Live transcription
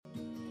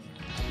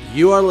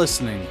You are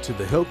listening to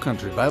the Hill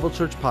Country Bible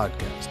Church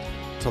podcast.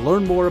 To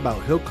learn more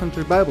about Hill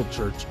Country Bible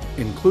Church,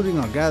 including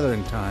our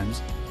gathering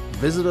times,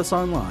 visit us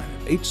online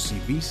at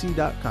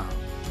hcbc.com.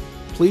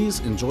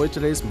 Please enjoy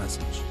today's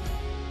message.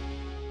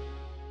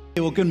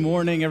 Well, good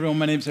morning, everyone.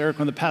 My name is Eric.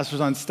 I'm the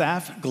pastor on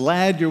staff.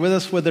 Glad you're with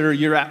us, whether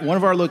you're at one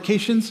of our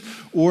locations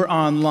or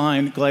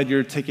online. Glad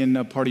you're taking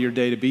a part of your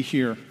day to be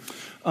here.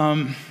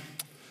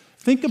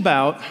 Think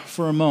about,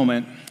 for a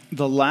moment,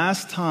 the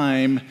last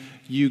time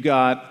you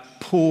got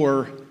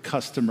poor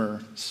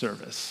customer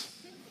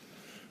service.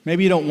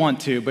 Maybe you don't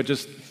want to, but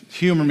just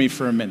humor me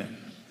for a minute.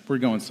 We're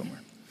going somewhere.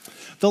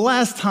 The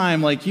last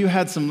time, you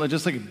had some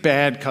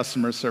bad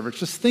customer service.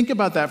 Just think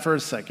about that for a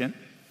second.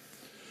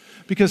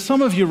 Because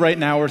some of you right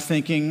now are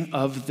thinking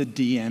of the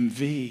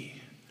DMV.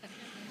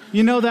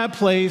 You know that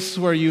place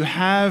where you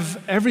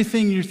have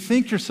everything you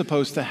think you're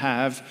supposed to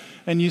have,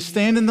 and you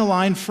stand in the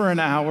line for an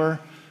hour.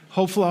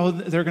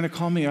 Hopefully, they're going to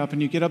call me up,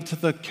 and you get up to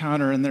the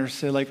counter, and they're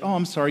say oh,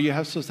 I'm sorry,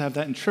 you're supposed to have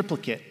that in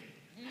triplicate.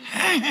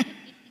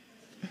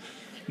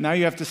 Now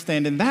you have to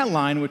stand in that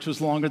line, which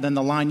was longer than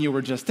the line you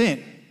were just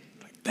in.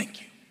 Thank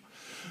you.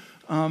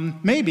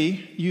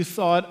 Maybe you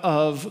thought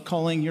of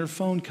calling your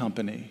phone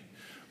company,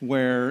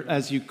 where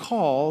as you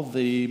call,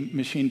 the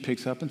machine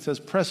picks up and says,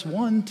 press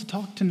 1 to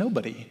talk to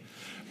nobody.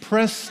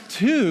 Press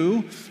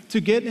 2 to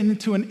get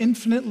into an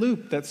infinite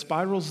loop that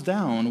spirals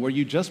down, where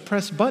you just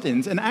press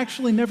buttons and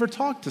actually never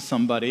talk to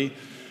somebody.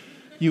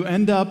 You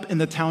end up in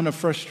the town of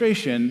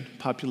frustration,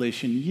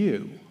 population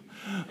U.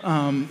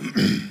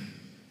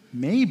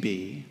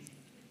 Maybe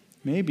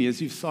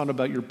as you've thought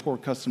about your poor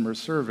customer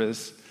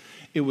service,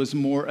 it was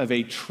more of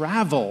a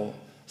travel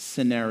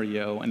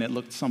scenario, and it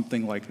looked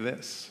something like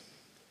this.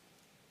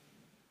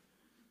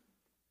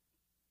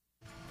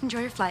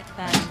 Enjoy your flight.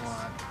 Thanks.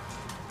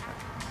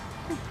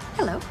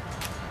 Hello.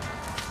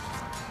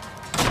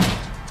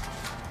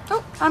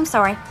 Oh, I'm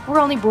sorry. We're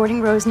only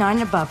boarding rows 9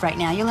 and above right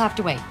now. You'll have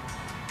to wait.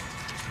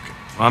 Okay.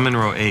 Well, I'm in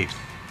row 8.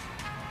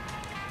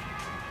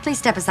 Please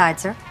step aside,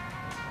 sir.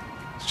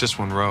 It's just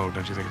one row.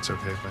 Don't you think it's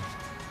okay if I...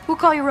 We'll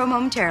call your row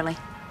momentarily.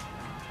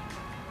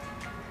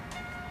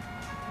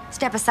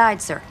 Step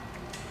aside, sir.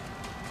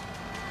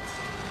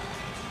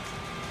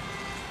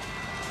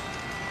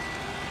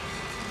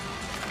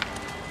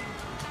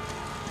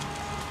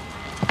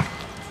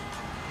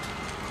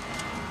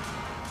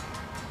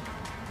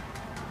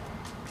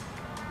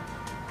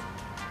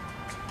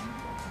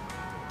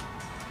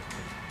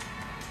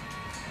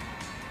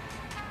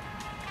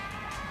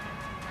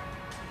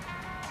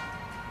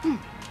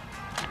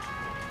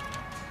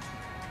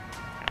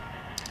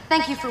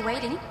 Thank you for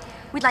waiting.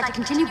 We'd like to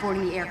continue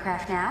boarding the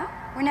aircraft now.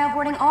 We're now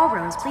boarding all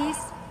rows, please.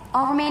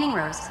 All remaining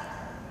rows.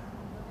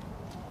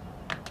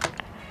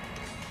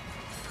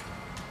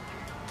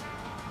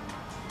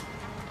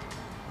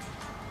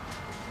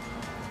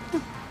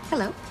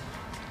 Hello.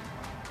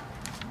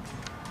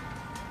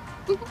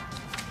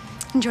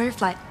 Enjoy your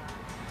flight.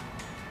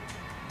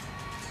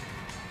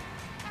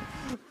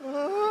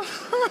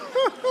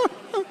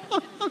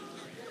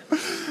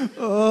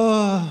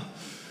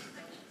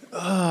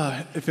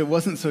 If it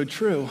wasn't so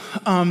true.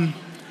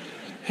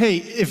 Hey,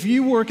 if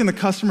you work in the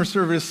customer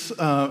service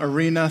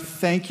arena,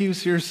 thank you,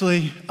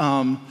 seriously.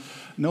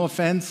 No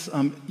offense.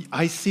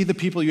 I see the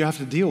people you have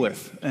to deal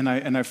with, and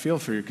I feel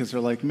for you because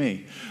they're like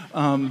me.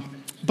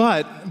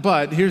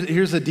 But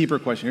here's a deeper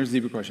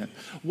question.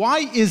 Why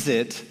is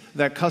it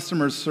that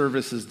customer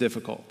service is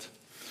difficult?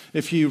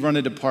 If you run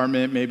a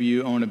department, maybe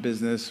you own a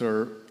business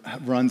or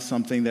run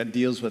something that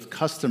deals with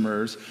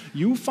customers,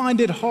 you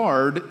find it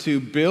hard to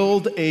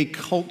build a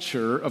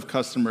culture of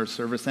customer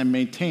service and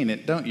maintain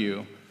it, don't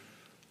you?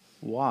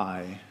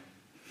 Why?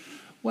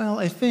 Well,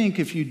 I think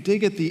if you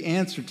dig at the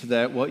answer to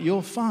that, what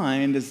you'll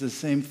find is the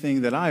same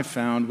thing that I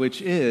found, which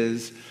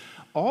is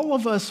all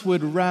of us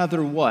would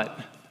rather what?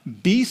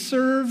 Be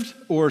served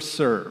or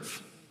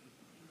serve?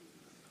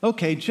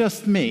 Okay,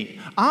 just me.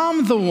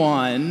 I'm the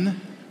one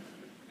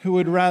who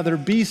would rather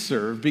be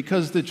served,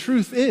 because the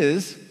truth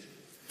is,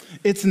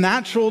 it's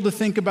natural to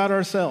think about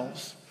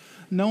ourselves.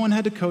 No one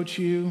had to coach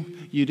you.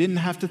 You didn't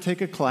have to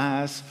take a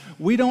class.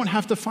 We don't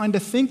have to find a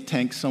think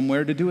tank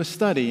somewhere to do a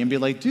study and be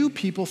like, do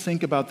people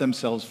think about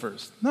themselves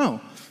first?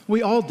 No,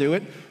 we all do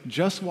it.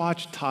 Just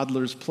watch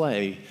toddlers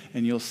play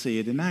and you'll see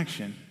it in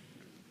action.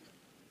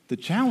 The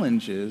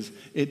challenge is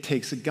it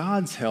takes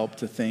God's help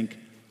to think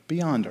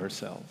beyond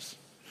ourselves.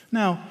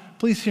 Now,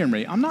 please hear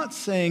me. I'm not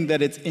saying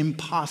that it's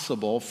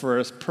impossible for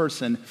a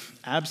person,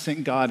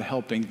 absent God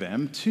helping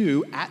them,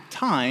 to, at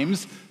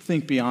times,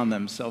 think beyond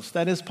themselves.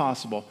 That is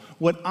possible.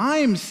 What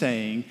I'm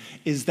saying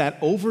is that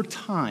over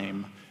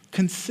time,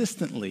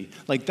 consistently,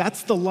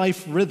 that's the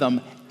life rhythm,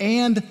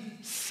 and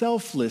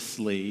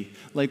selflessly,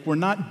 we're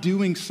not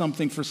doing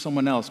something for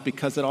someone else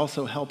because it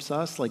also helps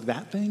us,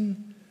 that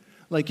thing.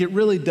 It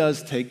really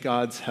does take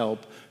God's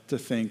help to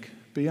think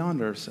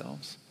beyond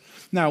ourselves.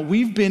 Now,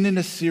 we've been in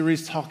a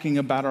series talking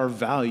about our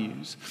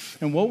values.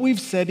 And what we've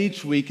said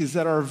each week is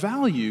that our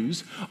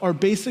values are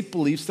basic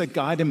beliefs that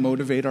guide and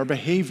motivate our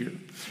behavior.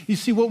 You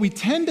see, what we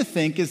tend to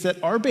think is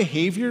that our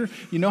behavior,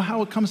 you know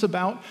how it comes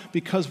about?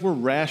 Because we're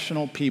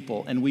rational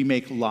people and we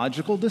make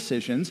logical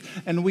decisions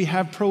and we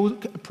have pro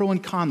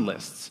and con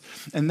lists.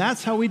 And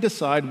that's how we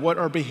decide what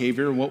our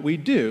behavior and what we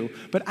do.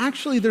 But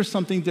actually, there's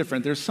something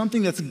different. There's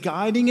something that's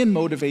guiding and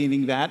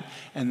motivating that,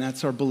 and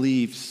that's our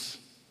beliefs.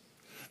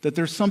 That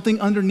there's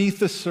something underneath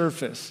the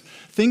surface,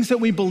 things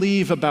that we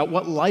believe about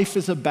what life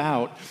is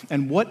about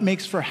and what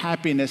makes for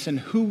happiness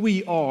and who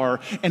we are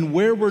and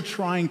where we're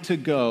trying to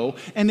go.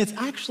 And it's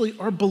actually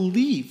our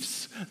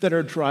beliefs that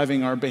are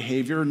driving our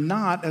behavior,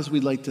 not as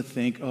we like to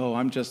think, oh,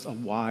 I'm just a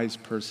wise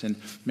person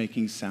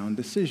making sound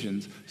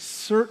decisions.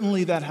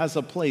 Certainly that has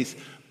a place,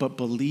 but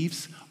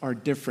beliefs are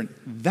different.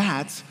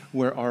 That's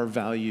where our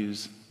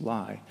values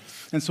lie.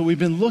 And so we've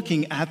been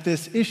looking at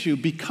this issue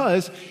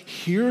because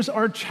here's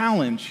our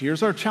challenge.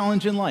 Here's our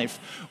challenge in life.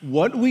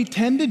 What we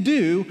tend to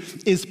do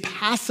is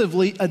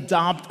passively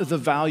adopt the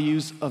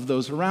values of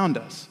those around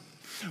us.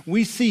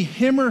 We see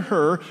him or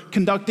her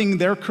conducting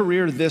their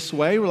career this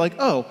way. We're like,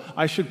 oh,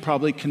 I should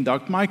probably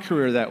conduct my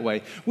career that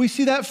way. We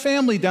see that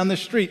family down the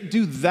street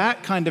do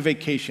that kind of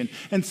vacation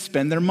and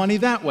spend their money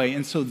that way.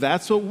 And so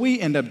that's what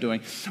we end up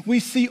doing. We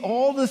see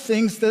all the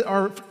things that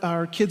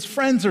our kids'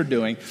 friends are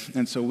doing.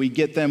 And so we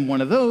get them one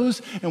of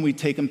those and we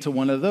take them to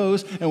one of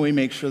those and we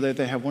make sure that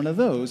they have one of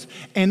those.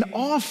 And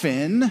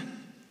often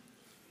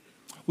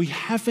we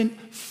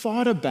haven't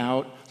thought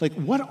about, like,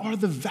 what are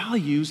the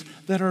values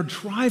that are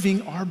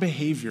driving our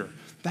behavior?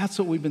 That's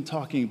what we've been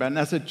talking about. And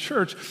as a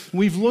church,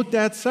 we've looked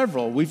at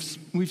several. We've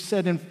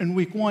said in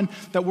week 1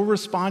 that we're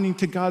responding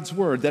to God's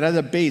word, that at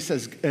a base,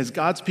 as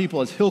God's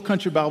people, as Hill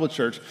Country Bible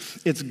Church,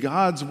 it's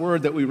God's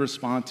word that we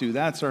respond to.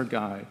 That's our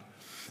guide.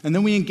 And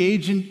then we're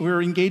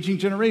engaging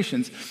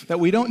generations,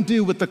 that we don't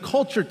do what the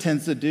culture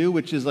tends to do,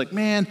 which is like,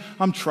 man,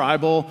 I'm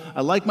tribal,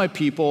 I like my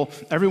people,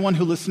 everyone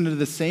who listens to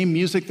the same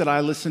music that I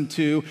listen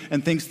to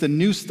and thinks the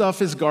new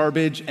stuff is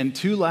garbage and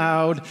too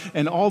loud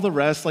and all the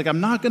rest. Like,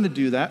 I'm not gonna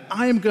do that.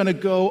 I am gonna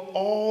go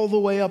all the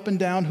way up and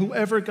down,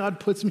 whoever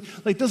God puts me.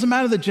 Like, doesn't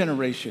matter the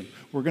generation.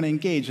 We're gonna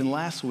engage. And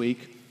last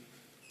week,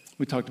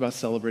 we talked about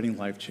celebrating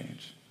life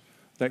change.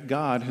 That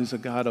God, who's a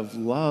God of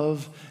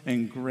love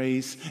and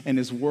grace and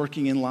is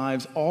working in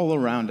lives all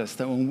around us,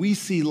 that when we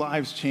see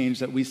lives change,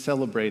 that we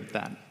celebrate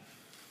that.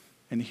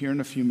 And here in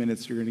a few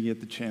minutes, you're going to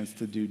get the chance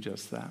to do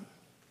just that.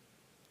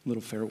 A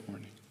little fair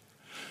warning.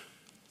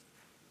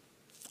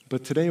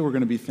 But today we're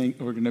going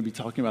to be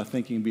talking about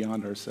thinking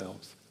beyond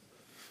ourselves.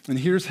 And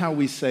here's how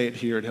we say it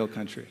here at Hill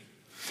Country.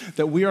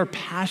 That we are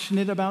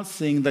passionate about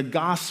seeing the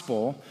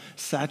gospel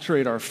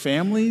saturate our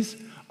families,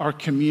 our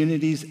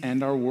communities,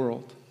 and our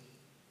world.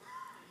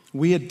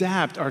 We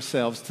adapt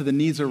ourselves to the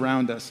needs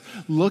around us,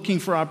 looking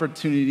for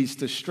opportunities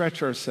to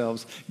stretch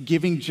ourselves,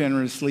 giving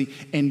generously,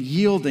 and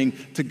yielding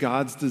to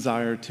God's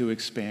desire to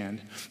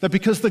expand. That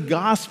because the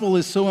gospel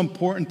is so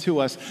important to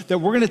us, that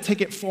we're going to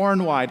take it far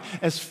and wide,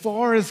 as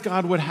far as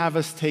God would have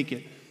us take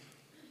it.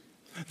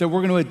 That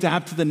we're going to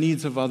adapt to the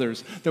needs of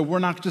others, that we're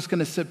not just going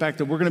to sit back,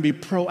 that we're going to be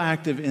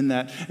proactive in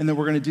that, and that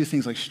we're going to do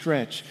things like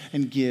stretch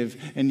and give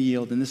and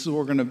yield. And this is what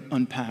we're going to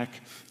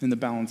unpack in the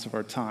balance of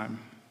our time.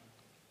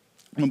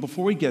 And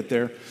before we get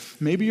there,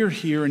 maybe you're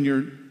here and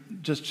you're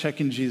just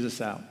checking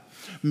Jesus out.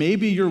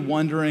 Maybe you're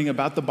wondering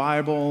about the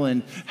Bible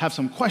and have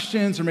some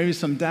questions or maybe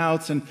some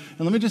doubts. And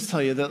let me just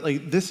tell you that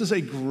this is a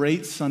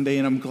great Sunday,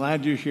 and I'm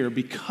glad you're here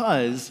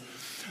because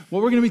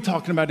what we're going to be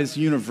talking about is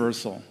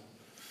universal.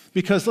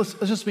 Because let's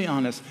just be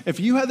honest, if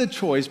you had the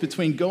choice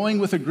between going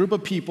with a group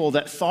of people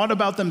that thought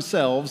about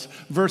themselves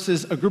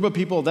versus a group of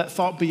people that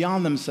thought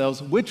beyond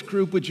themselves, which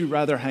group would you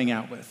rather hang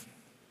out with?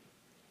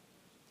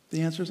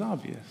 The answer is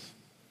obvious.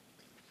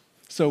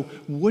 So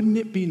wouldn't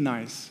it be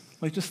nice,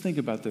 just think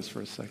about this for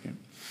a second,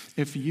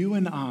 if you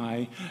and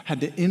I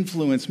had to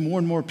influence more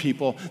and more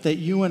people, that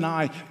you and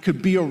I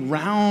could be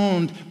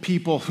around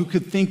people who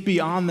could think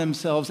beyond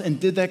themselves and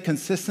did that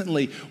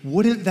consistently,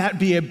 wouldn't that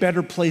be a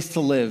better place to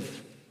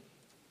live?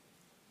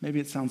 Maybe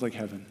it sounds like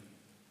heaven.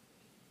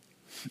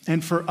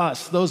 And for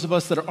us, those of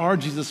us that are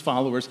Jesus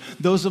followers,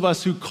 those of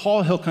us who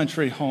call Hill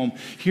Country home,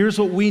 here's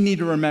what we need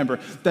to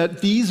remember,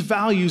 that these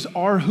values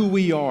are who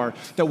we are,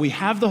 that we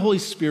have the Holy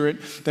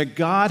Spirit, that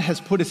God has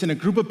put us in a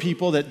group of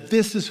people, that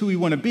this is who we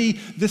want to be,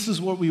 this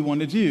is what we want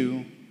to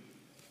do.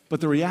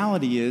 But the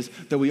reality is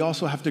that we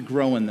also have to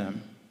grow in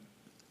them.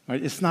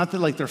 Right? It's not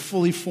that they're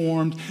fully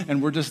formed and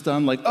we're just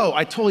done oh,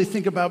 I totally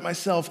think about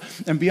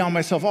myself and beyond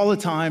myself all the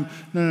time.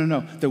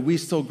 No, that we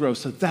still grow.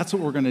 So that's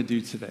what we're going to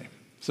do today.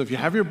 So if you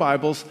have your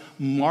Bibles,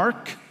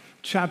 Mark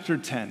chapter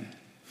 10.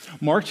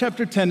 Mark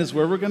chapter 10 is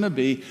where we're going to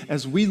be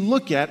as we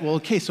look at,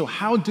 so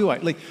how do I,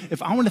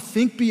 if I want to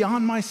think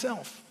beyond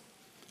myself,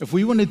 if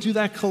we want to do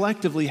that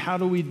collectively, how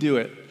do we do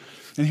it?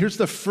 And here's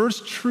the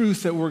first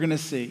truth that we're going to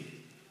see.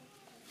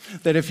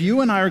 That if you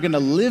and I are going to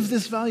live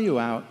this value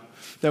out,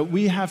 that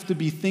we have to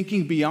be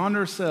thinking beyond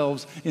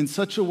ourselves in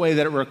such a way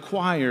that it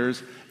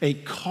requires a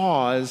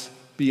cause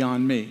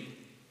beyond me.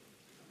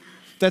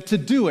 That to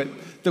do it,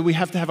 that we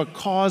have to have a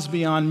cause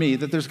beyond me,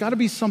 that there's got to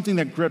be something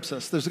that grips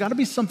us, there's got to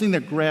be something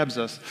that grabs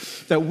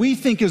us, that we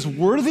think is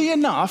worthy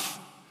enough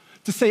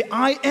to say,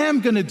 I am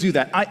going to do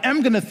that. I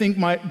am going to think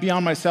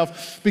beyond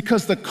myself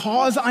because the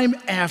cause I'm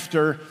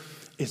after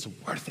is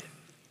worth it.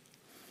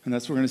 And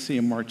that's what we're going to see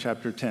in Mark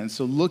chapter 10.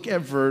 So look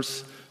at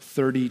verse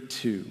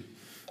 32.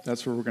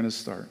 That's where we're going to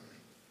start.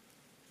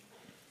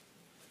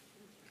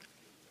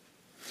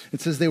 It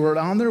says, they were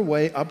on their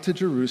way up to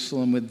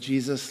Jerusalem with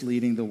Jesus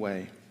leading the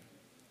way.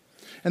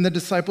 And the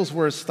disciples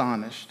were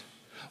astonished,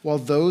 while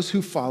those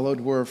who followed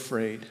were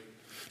afraid.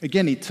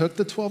 Again, he took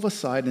the 12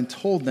 aside and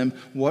told them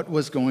what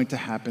was going to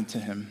happen to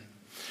him.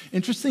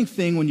 Interesting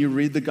thing when you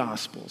read the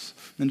Gospels,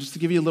 and just to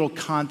give you a little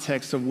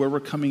context of where we're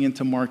coming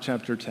into Mark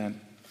chapter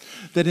 10,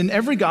 that in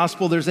every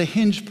Gospel there's a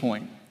hinge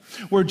point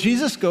where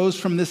Jesus goes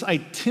from this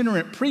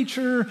itinerant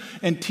preacher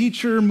and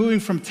teacher, moving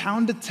from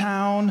town to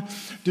town,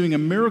 doing a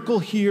miracle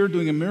here,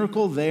 doing a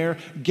miracle there,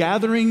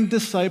 gathering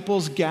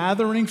disciples,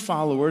 gathering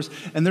followers,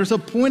 and there's a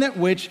point at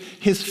which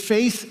his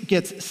face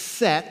gets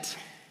set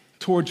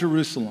toward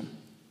Jerusalem.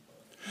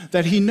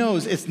 That he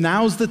knows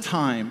now's the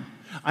time.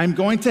 I'm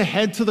going to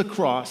head to the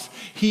cross.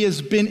 He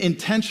has been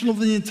intentional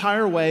the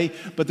entire way,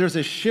 but there's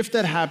a shift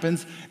that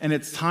happens, and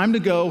it's time to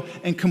go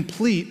and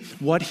complete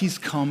what he's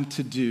come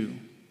to do.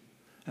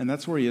 And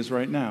that's where he is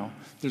right now.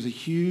 There's a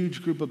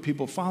huge group of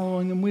people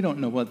following him. We don't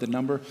know what the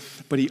number,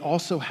 but he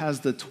also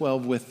has the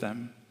 12 with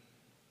them.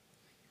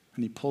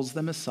 And he pulls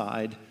them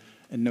aside,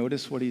 and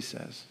notice what he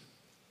says.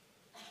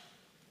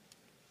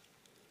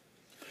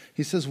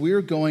 He says, we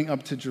are going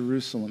up to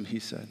Jerusalem, he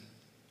said.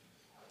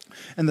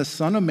 And the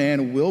Son of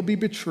Man will be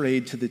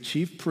betrayed to the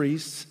chief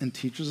priests and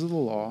teachers of the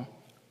law.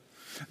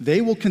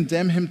 They will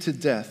condemn him to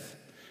death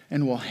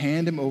and will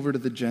hand him over to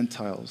the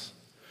Gentiles,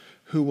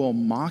 who will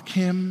mock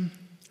him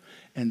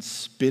and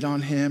spit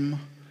on him,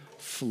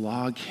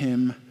 flog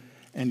him,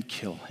 and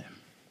kill him.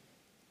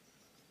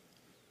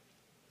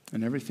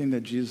 And everything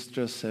that Jesus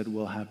just said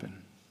will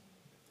happen.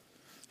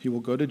 He will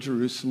go to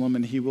Jerusalem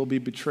and he will be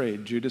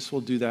betrayed. Judas will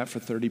do that for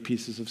 30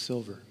 pieces of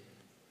silver.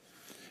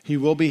 He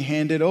will be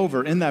handed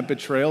over in that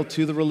betrayal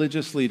to the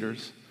religious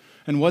leaders.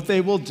 And what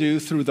they will do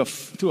through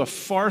a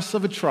farce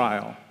of a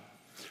trial,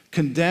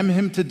 condemn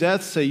him to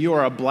death, say you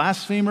are a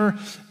blasphemer,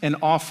 and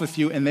off with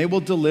you, and they will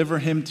deliver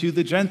him to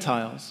the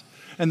Gentiles.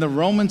 And the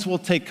Romans will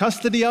take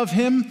custody of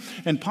him,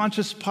 and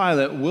Pontius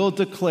Pilate will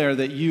declare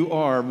that you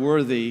are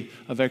worthy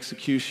of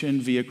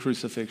execution via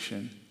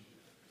crucifixion.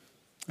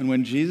 And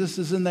when Jesus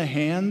is in the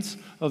hands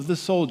of the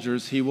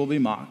soldiers, he will be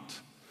mocked.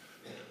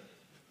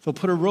 They'll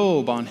put a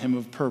robe on him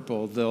of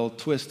purple. They'll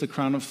twist a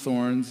crown of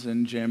thorns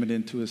and jam it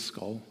into his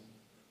skull.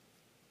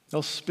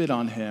 They'll spit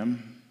on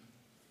him.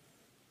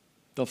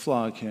 They'll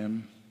flog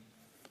him,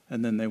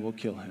 and then they will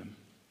kill him.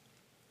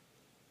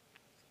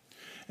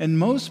 And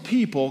most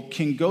people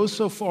can go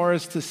so far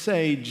as to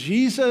say,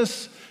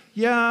 Jesus,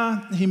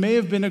 yeah, he may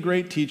have been a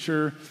great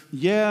teacher.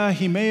 Yeah,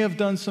 he may have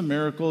done some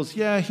miracles.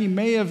 Yeah, he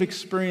may have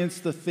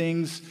experienced the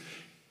things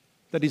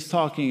that he's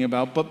talking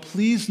about. But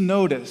please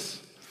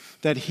notice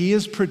that he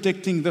is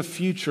predicting the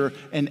future,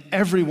 and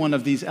every one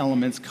of these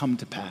elements come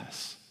to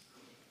pass.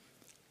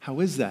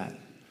 How is that?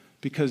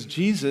 Because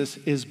Jesus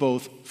is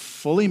both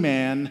fully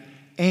man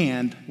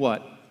and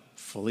what?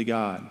 Fully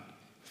God.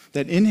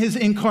 That in his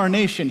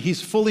incarnation,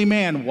 he's fully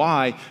man.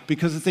 Why?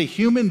 Because it's a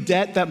human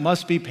debt that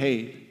must be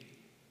paid.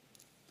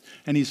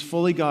 And he's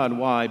fully God.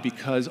 Why?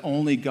 Because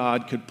only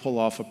God could pull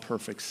off a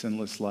perfect,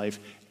 sinless life,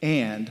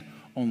 and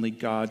only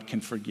God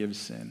can forgive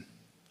sin.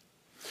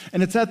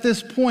 And it's at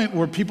this point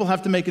where people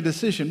have to make a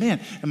decision.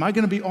 Man, am I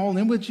going to be all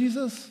in with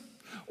Jesus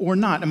or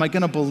not? Am I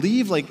going to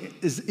believe,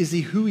 is he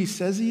who he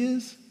says he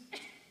is?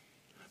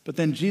 But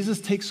then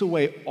Jesus takes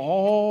away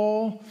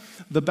all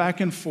the back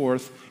and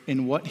forth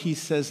in what he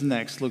says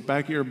next. Look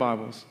back at your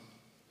Bibles.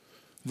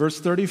 Verse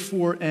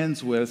 34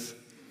 ends with,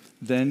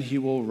 then he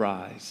will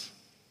rise.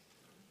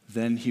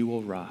 Then he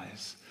will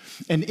rise.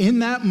 And in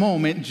that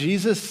moment,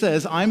 Jesus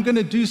says, I'm going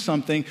to do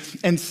something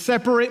and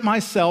separate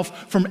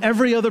myself from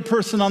every other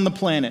person on the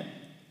planet.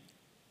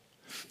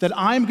 That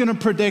I'm going to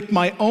predict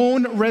my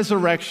own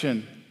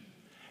resurrection,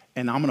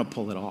 and I'm going to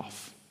pull it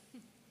off.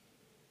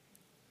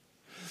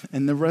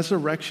 And the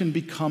resurrection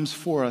becomes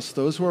for us,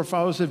 those who are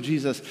followers of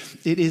Jesus,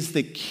 it is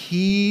the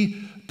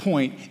key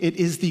point. It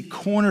is the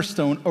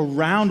cornerstone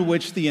around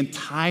which the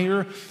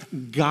entire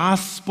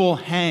gospel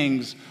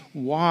hangs.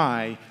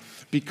 Why?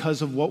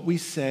 Because of what we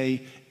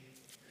say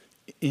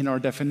in our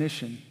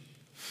definition.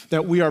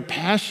 That we are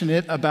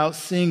passionate about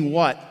seeing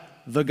what?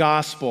 The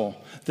gospel.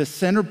 The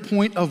center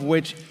point of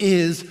which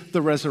is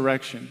the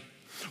resurrection.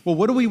 Well,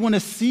 what do we want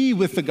to see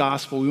with the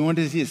gospel? We want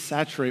to see it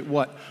saturate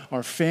what?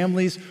 Our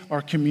families,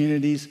 our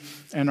communities,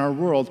 and our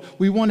world.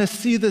 We want to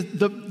see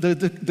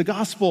the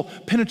gospel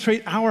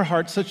penetrate our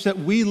hearts such that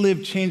we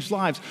live changed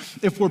lives.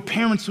 If we're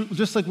parents,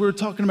 just like we were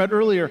talking about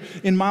earlier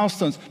in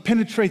Milestones,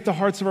 penetrate the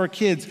hearts of our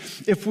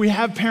kids. If we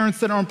have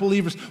parents that aren't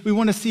believers, we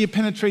want to see it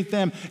penetrate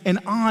them, and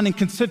on in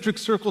concentric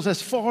circles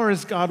as far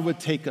as God would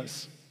take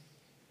us.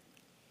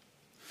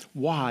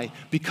 Why?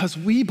 Because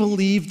we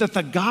believe that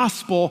the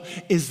gospel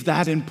is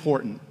that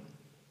important.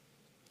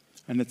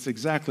 And it's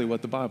exactly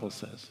what the Bible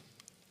says.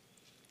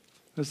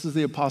 This is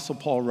the Apostle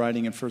Paul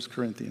writing in 1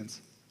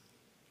 Corinthians.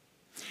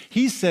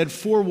 He said,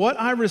 "For what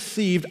I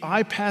received,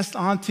 I passed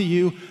on to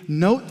you,"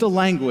 note the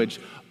language,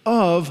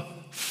 "of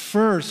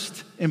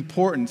first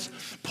importance."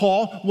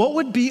 Paul, what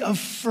would be of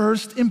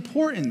first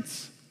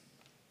importance?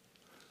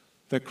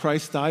 That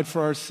Christ died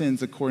for our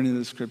sins according to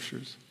the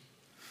Scriptures.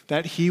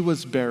 That he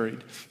was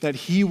buried, that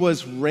he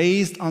was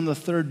raised on the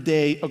third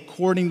day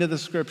according to the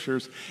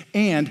Scriptures,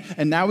 and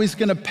now he's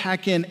going to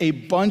pack in a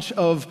bunch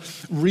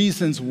of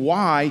reasons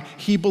why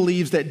he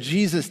believes that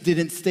Jesus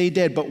didn't stay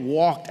dead but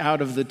walked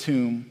out of the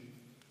tomb.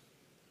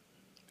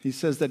 He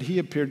says that he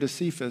appeared to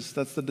Cephas,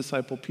 that's the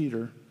disciple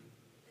Peter,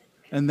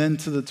 and then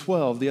to the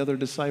 12, the other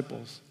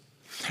disciples.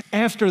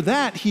 After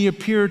that, he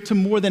appeared to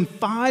more than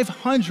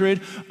 500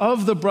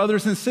 of the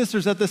brothers and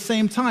sisters at the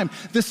same time.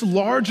 This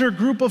larger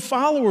group of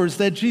followers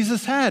that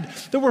Jesus had,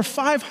 there were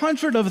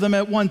 500 of them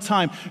at one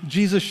time.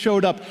 Jesus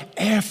showed up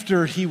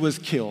after he was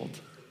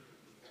killed.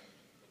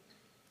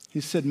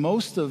 He said,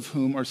 most of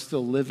whom are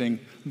still living,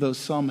 though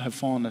some have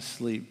fallen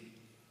asleep.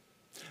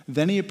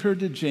 Then he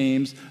appeared to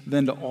James,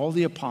 then to all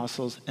the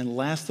apostles, and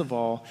last of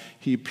all,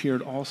 he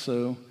appeared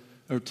also,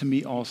 or to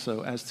me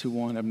also, as to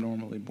one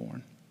abnormally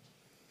born.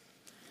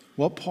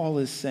 What Paul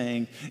is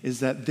saying is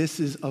that this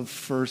is of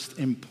first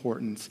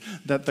importance,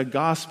 that the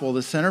gospel,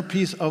 the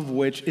centerpiece of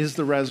which is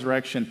the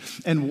resurrection.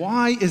 And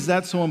why is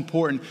that so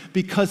important?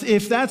 Because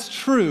if that's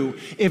true,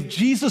 if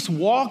Jesus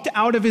walked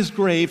out of his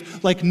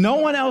grave like no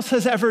one else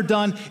has ever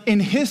done in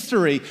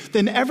history,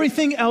 then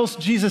everything else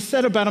Jesus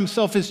said about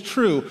himself is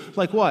true.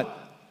 Like what?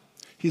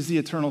 He's the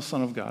eternal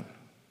Son of God.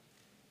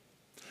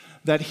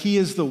 That he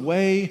is the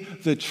way,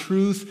 the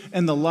truth,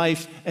 and the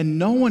life, and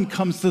no one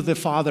comes to the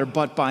Father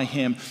but by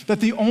him. That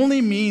the only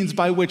means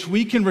by which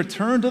we can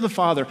return to the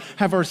Father,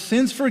 have our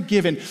sins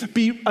forgiven,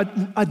 be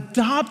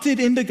adopted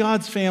into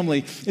God's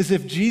family, is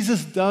if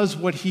Jesus does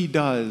what he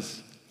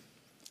does.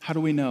 How do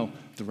we know?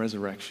 The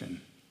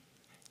resurrection.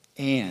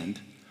 And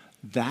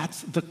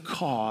that's the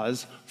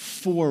cause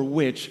for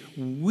which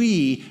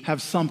we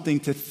have something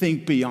to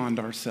think beyond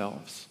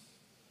ourselves.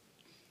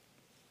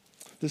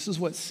 This is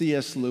what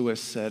C.S. Lewis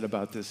said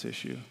about this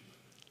issue.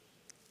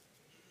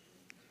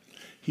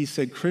 He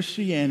said,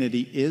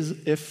 Christianity is,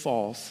 if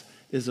false,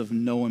 is of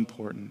no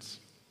importance.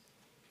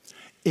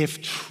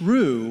 If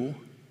true,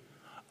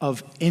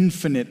 of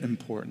infinite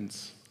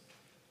importance.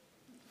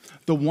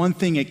 The one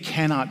thing it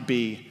cannot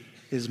be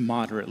is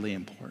moderately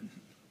important.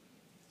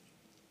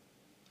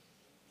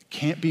 It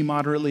can't be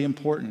moderately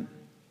important.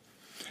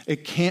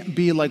 It can't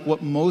be like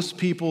what most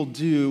people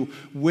do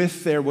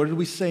with their, what did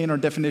we say in our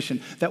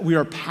definition? That we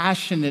are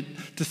passionate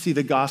to see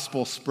the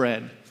gospel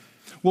spread.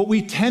 What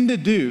we tend to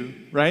do,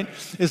 right,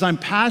 is I'm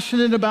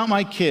passionate about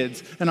my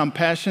kids, and I'm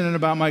passionate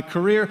about my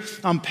career,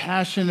 I'm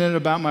passionate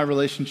about my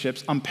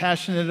relationships, I'm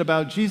passionate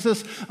about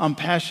Jesus, I'm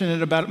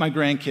passionate about my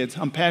grandkids,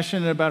 I'm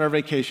passionate about our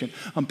vacation,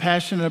 I'm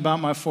passionate about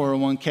my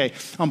 401k,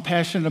 I'm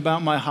passionate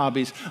about my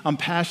hobbies, I'm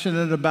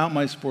passionate about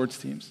my sports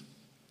teams.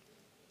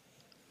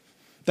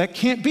 That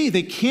can't be.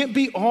 They can't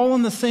be all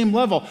on the same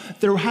level.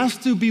 There has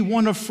to be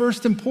one of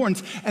first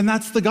importance, and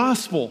that's the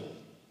gospel.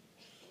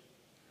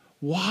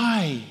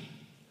 Why?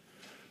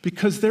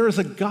 Because there is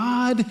a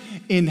God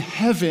in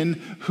heaven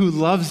who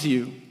loves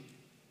you.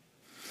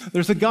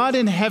 There's a God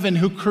in heaven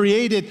who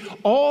created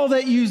all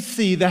that you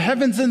see, the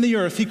heavens and the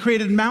earth. He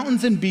created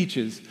mountains and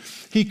beaches.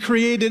 He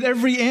created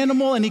every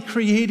animal, and he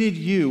created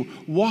you.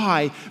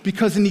 Why?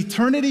 Because in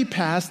eternity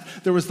past,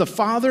 there was the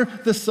Father,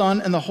 the Son,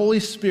 and the Holy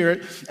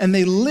Spirit, and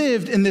they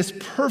lived in this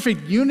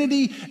perfect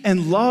unity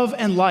and love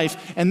and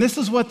life. And this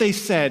is what they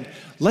said: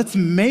 let's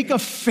make a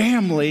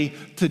family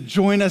to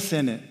join us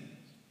in it.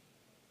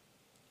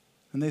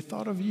 And they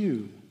thought of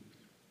you.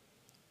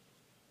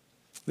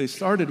 They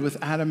started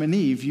with Adam and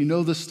Eve. You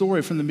know the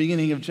story from the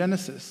beginning of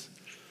Genesis.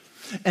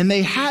 And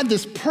they had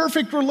this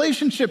perfect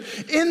relationship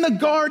in the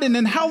garden.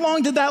 And how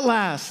long did that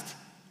last?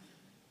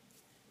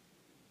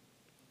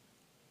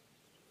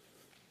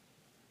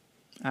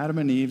 Adam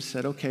and Eve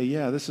said, okay,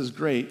 yeah, this is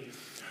great,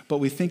 but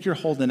we think you're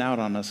holding out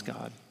on us,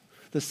 God.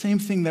 The same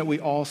thing that we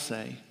all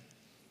say.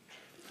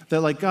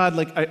 That like, God,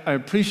 like I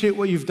appreciate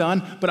what you've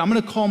done, but I'm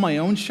going to call my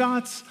own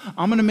shots.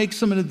 I'm going to make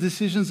some of the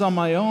decisions on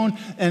my own.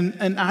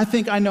 And I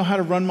think I know how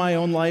to run my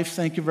own life.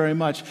 Thank you very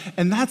much.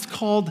 And that's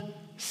called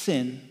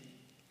sin.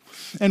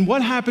 And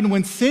what happened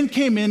when sin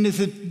came in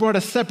is it brought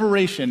a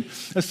separation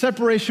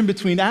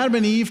between Adam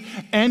and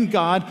Eve and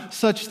God,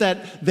 such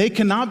that they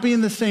cannot be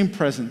in the same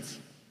presence.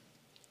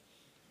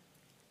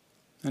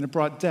 And it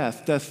brought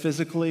death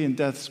physically and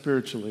death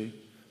spiritually.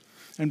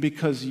 And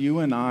because you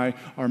and I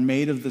are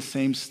made of the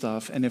same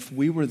stuff, and if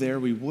we were there,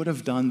 we would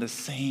have done the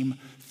same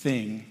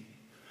thing.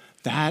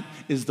 That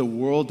is the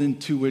world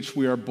into which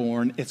we are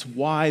born. It's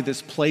why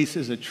this place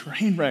is a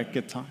train wreck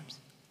at times.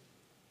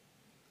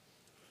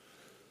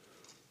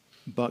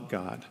 But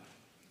God,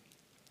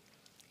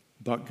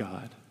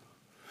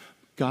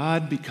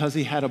 God, because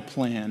he had a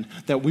plan,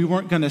 that we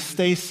weren't going to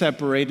stay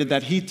separated,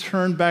 that he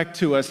turned back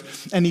to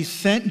us, and he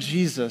sent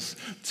Jesus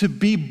to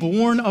be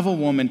born of a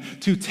woman,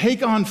 to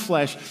take on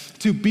flesh,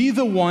 to be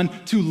the one,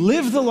 to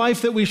live the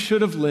life that we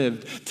should have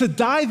lived, to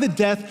die the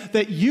death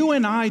that you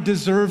and I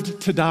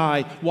deserved to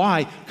die.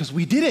 Why? Because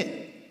we did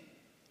it.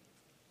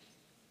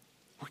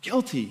 We're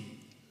guilty.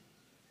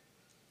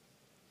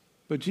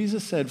 But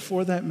Jesus said,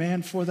 for that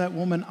man, for that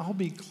woman, I'll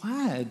be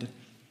glad.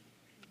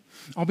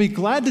 I'll be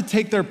glad to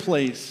take their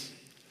place.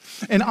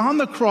 And on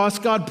the cross,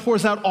 God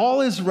pours out all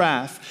his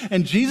wrath,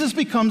 and Jesus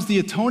becomes the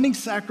atoning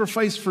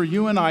sacrifice for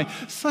you and I,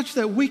 such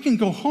that we can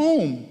go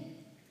home,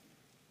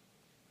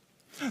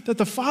 that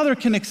the Father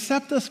can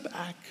accept us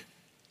back,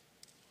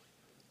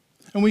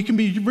 and we can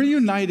be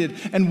reunited.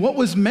 And what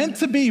was meant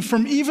to be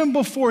from even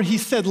before he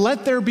said,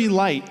 let there be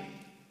light,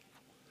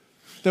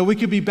 that we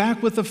could be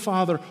back with the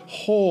Father,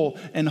 whole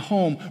and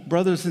home,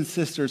 brothers and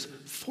sisters,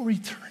 for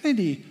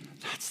eternity.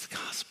 That's the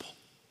gospel.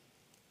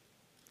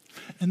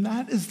 And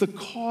that is the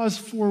cause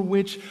for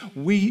which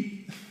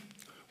we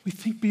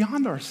think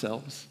beyond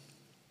ourselves.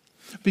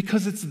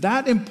 Because it's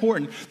that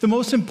important. The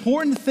most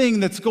important thing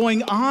that's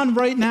going on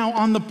right now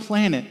on the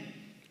planet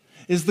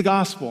is the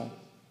gospel.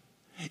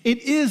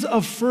 It is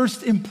of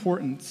first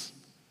importance.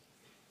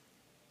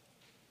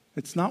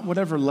 It's not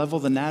whatever level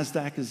the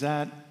NASDAQ is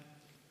at.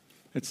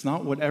 It's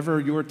not whatever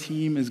your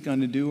team is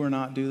going to do or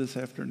not do this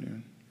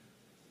afternoon.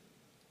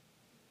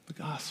 The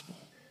gospel.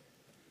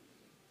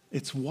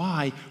 It's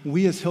why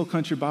we as Hill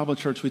Country Bible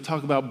Church, we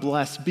talk about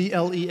bless,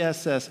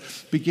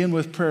 B-L-E-S-S, begin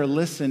with prayer,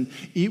 listen,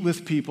 eat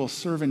with people,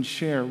 serve and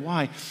share.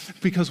 Why?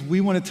 Because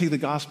we want to take the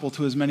gospel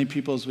to as many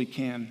people as we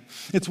can.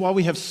 It's why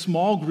we have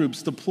small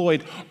groups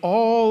deployed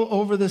all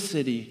over the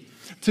city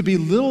to be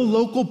little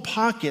local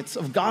pockets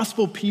of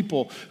gospel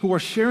people who are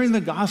sharing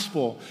the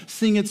gospel,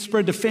 seeing it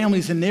spread to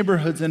families and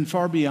neighborhoods and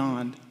far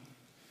beyond.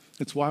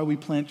 It's why we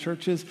plant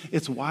churches.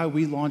 It's why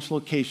we launch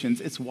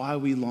locations. It's why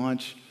we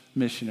launch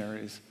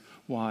missionaries.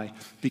 Why?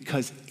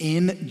 Because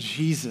in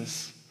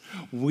Jesus,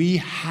 we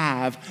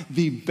have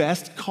the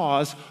best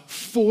cause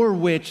for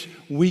which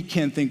we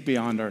can think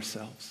beyond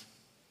ourselves.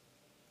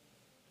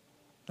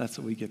 That's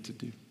what we get to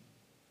do.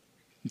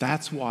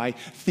 That's why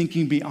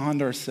thinking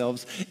beyond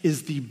ourselves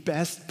is the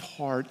best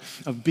part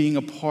of being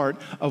a part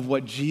of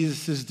what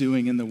Jesus is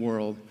doing in the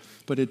world.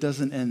 But it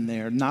doesn't end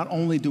there. Not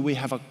only do we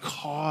have a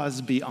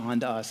cause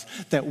beyond us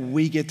that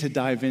we get to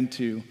dive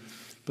into,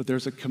 but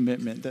there's a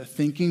commitment that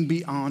thinking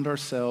beyond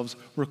ourselves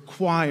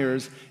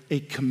requires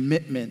a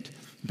commitment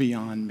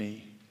beyond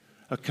me.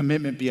 A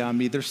commitment beyond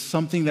me. There's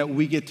something that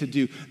we get to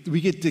do, we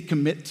get to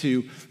commit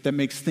to that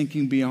makes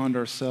thinking beyond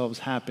ourselves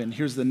happen.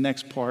 Here's the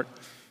next part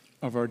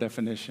of our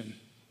definition.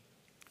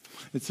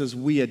 It says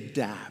we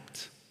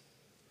adapt.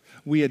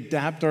 We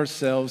adapt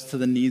ourselves to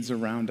the needs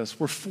around us.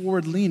 We're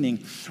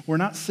forward-leaning. We're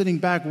not sitting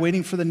back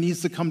waiting for the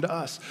needs to come to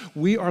us.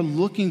 We are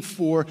looking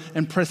for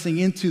and pressing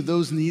into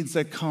those needs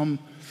that come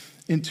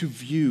into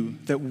view,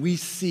 that we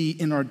see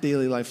in our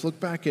daily life. Look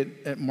back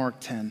at Mark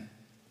 10.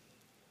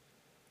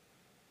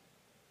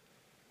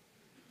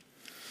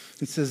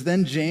 It says,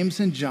 then James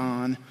and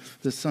John,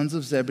 the sons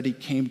of Zebedee,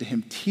 came to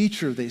him.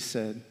 Teacher, they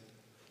said,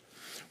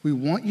 we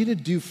want you to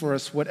do for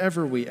us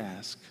whatever we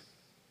ask.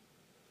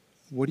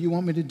 What do you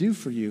want me to do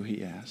for you?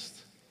 He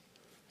asked.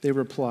 They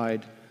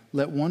replied,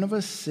 let one of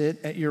us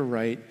sit at your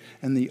right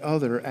and the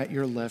other at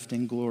your left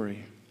in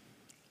glory.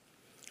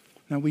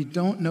 Now, we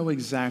don't know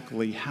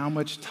exactly how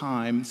much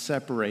time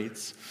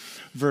separates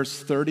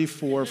verse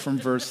 34 from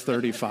verse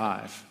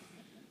 35.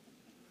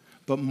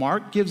 But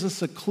Mark gives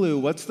us a clue.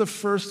 What's the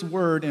first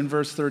word in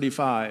verse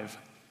 35?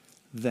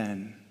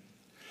 Then.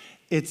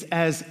 It's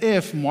as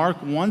if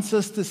Mark wants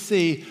us to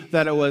see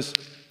that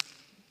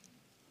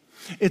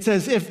it's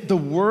as if the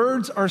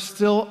words are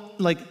still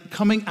like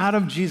coming out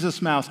of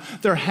Jesus' mouth.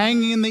 They're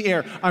hanging in the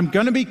air. I'm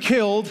going to be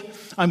killed.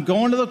 I'm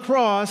going to the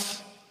cross.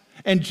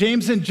 And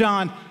James and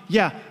John,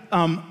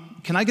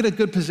 can I get a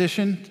good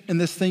position in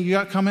this thing you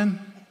got coming?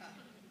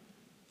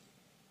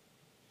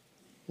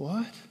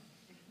 What?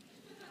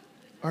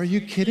 Are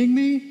you kidding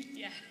me?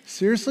 Yeah.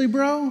 Seriously,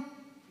 bro?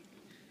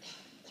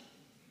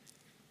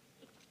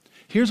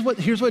 Here's what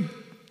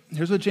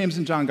James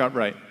and John got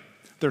right.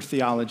 Their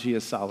theology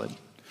is solid.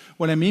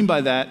 What I mean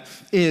by that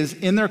is,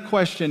 in their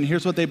question,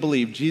 here's what they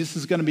believe. Jesus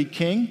is going to be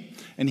king,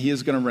 and he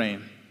is going to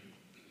reign.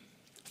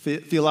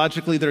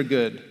 Theologically, they're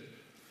good.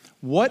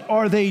 What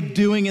are they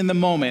doing in the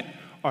moment?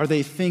 Are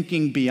they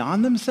thinking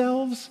beyond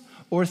themselves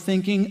or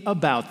thinking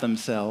about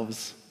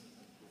themselves?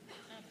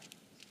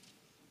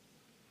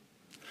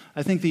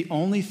 I think the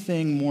only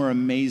thing more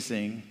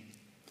amazing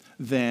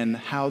than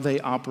how they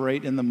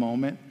operate in the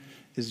moment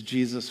is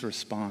Jesus'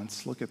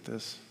 response. Look at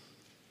this.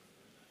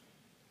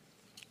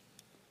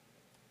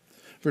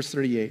 Verse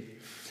 38,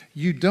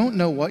 you don't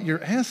know what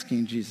you're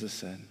asking, Jesus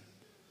said.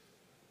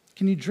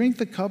 Can you drink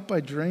the cup I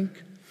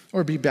drink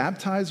or be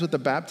baptized with the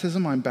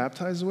baptism I'm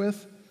baptized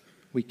with?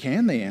 We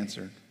can, they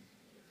answered.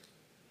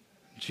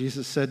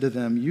 Jesus said to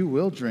them, you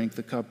will drink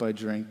the cup I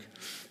drink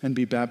and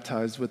be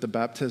baptized with the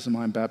baptism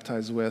I'm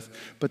baptized with,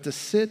 but to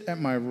sit at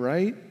my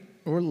right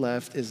or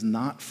left is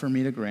not for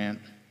me to grant,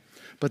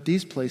 but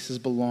these places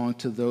belong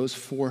to those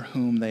for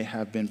whom they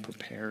have been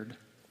prepared.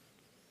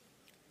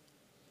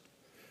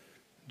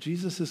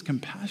 Jesus is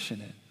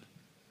compassionate.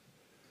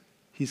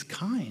 He's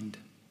kind.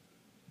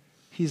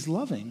 He's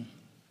loving.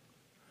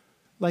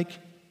 Like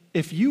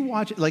if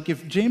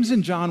James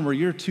and John were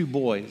your two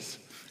boys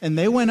and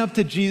they went up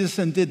to Jesus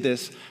and did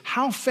this,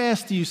 how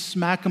fast do you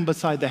smack them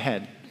beside the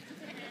head?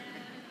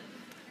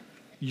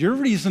 You're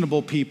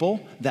reasonable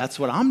people. That's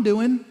what I'm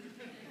doing.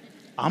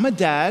 I'm a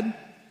dad.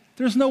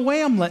 There's no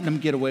way I'm letting them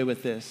get away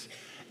with this.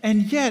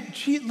 And yet,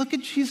 look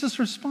at Jesus'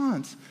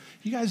 response.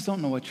 You guys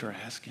don't know what you're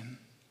asking.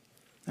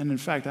 And in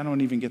fact, I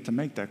don't even get to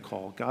make that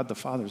call. God the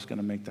Father is going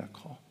to make that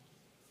call.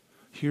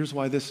 Here's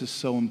why this is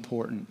so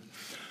important.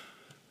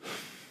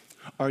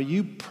 Are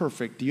you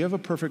perfect? Do you have a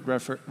perfect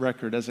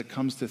record as it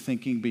comes to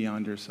thinking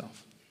beyond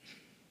yourself?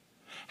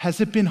 Has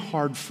it been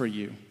hard for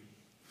you?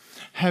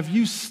 Have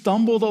you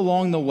stumbled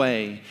along the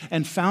way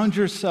and found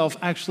yourself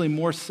actually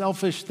more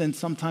selfish than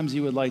sometimes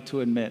you would like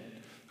to admit?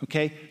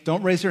 Okay?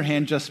 Don't raise your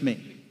hand, just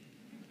me.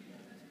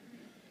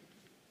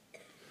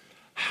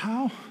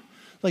 How?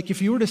 Like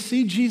if you were to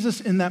see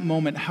Jesus in that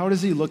moment, how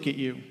does he look at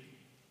you?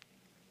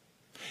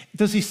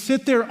 Does he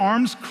sit there,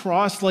 arms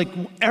crossed, like,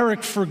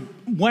 Eric, for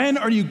when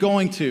are you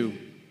going to?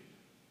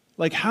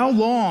 Like, how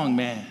long,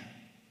 man?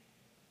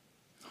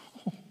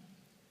 Oh.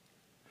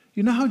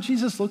 You know how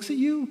Jesus looks at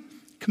you?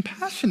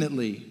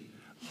 Compassionately,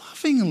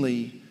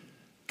 lovingly,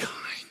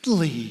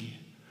 kindly.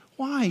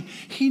 Why?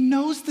 He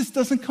knows this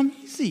doesn't come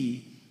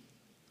easy.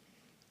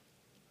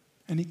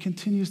 And he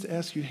continues to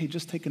ask you, hey,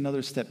 just take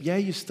another step. Yeah,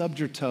 you stubbed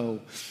your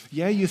toe.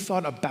 Yeah, you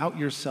thought about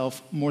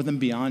yourself more than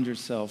beyond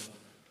yourself.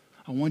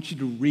 I want you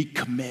to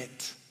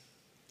recommit.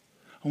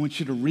 I want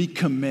you to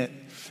recommit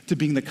to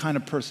being the kind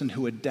of person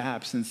who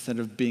adapts instead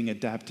of being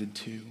adapted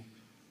to.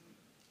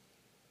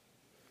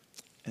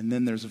 And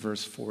then there's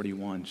verse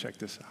 41. Check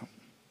this out.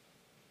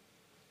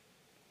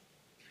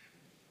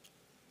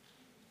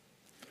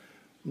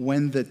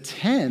 When the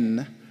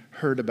 10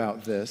 heard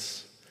about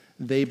this,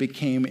 they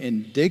became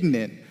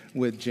indignant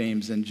with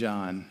James and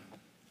John.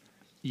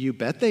 You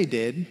bet they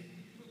did.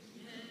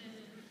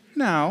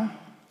 Now,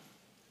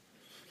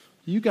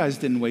 you guys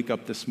didn't wake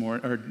up this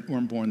morning or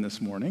weren't born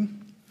this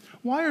morning.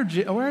 Why are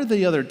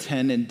the other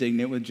 10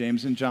 indignant with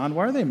James and John?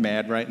 Why are they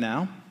mad right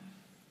now?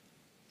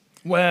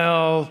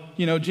 Well,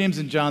 James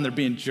and John, they're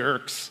being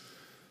jerks.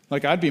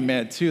 Like, I'd be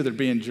mad too, they're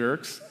being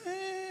jerks.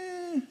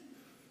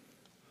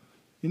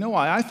 You know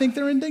why I think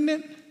they're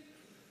indignant?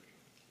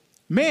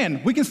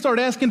 Man, we can start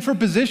asking for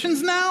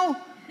positions now?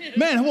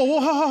 Man, I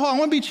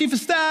want to be chief of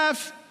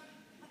staff.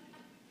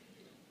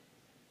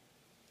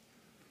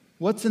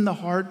 What's in the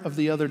heart of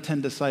the other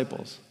 10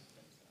 disciples?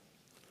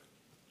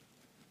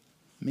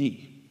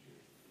 Me.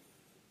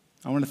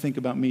 I want to think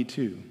about me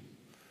too.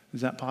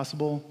 Is that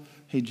possible?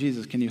 Hey,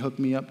 Jesus, can you hook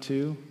me up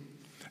too?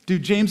 Do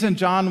James and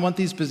John want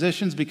these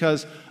positions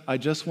because I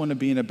just want to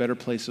be in a better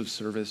place of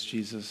service,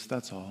 Jesus?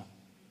 That's all.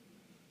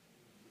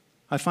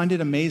 I find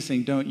it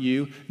amazing, don't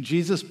you?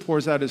 Jesus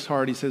pours out his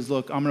heart. He says,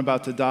 look, I'm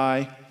about to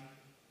die.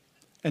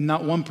 And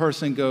not one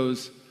person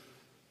goes,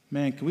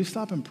 man, can we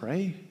stop and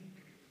pray?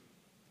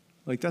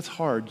 Like, that's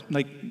hard.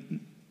 Like,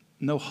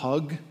 no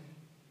hug.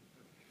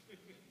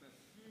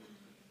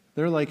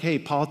 They're like, hey,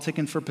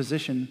 politicking for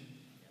position.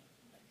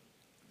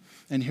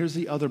 And here's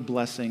the other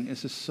blessing.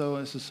 This is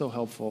so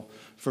helpful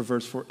for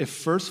verse 4.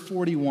 If verse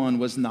 41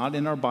 was not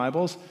in our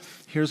Bibles,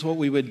 here's what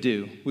we would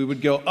do. We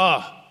would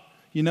go,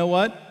 you know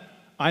what?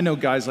 I know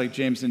guys like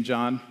James and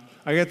John.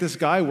 I got this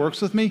guy who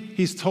works with me.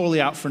 He's totally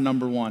out for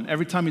number one.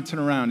 Every time you turn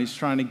around, he's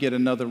trying to get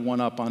another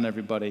one up on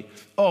everybody.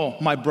 Oh,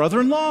 my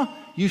brother-in-law?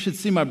 You should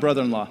see my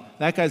brother-in-law.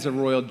 That guy's a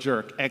royal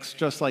jerk,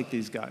 just like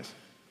these guys.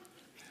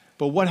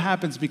 But what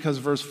happens because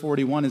verse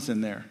 41 is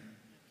in there?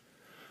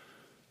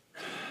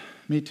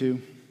 Me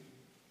too.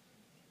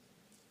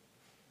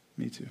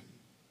 Me too.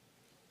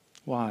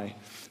 Why?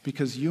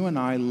 Because you and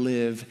I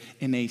live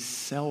in a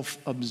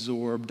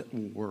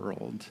self-absorbed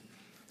world.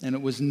 And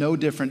it was no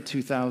different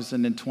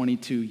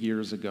 2,022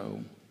 years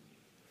ago.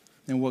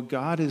 And what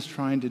God is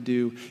trying to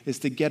do is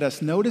to get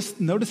us,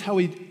 notice how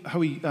he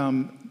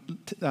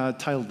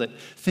titled it,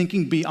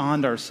 thinking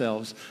beyond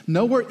ourselves.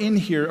 Nowhere in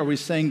here are we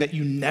saying that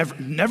you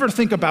never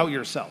think about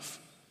yourself.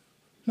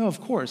 No,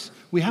 of course,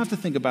 we have to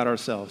think about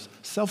ourselves.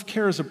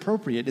 Self-care is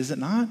appropriate, is it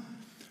not?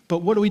 But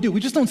what do? We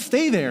just don't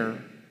stay there.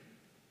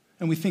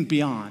 And we think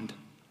beyond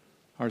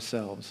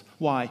ourselves.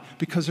 Why?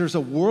 Because there's a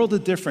world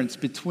of difference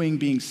between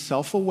being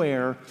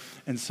self-aware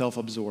and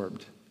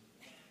self-absorbed.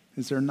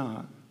 Is there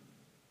not?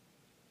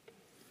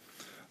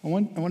 I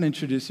want to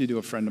introduce you to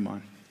a friend of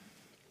mine.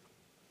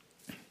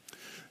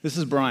 This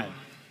is Brian,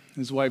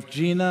 his wife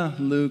Gina,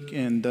 Luke,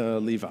 and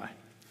Levi.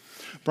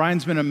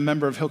 Brian's been a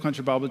member of Hill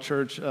Country Bible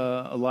Church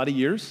a lot of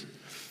years,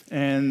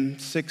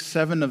 and 6,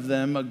 7 of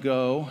them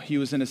ago, he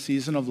was in a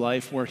season of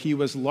life where he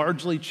was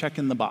largely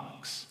checking the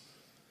box.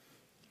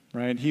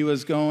 Right? He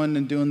was going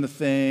and doing the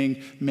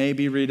thing,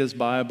 maybe read his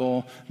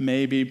Bible,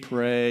 maybe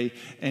pray,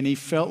 and he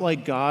felt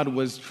like God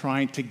was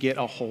trying to get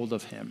a hold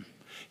of him.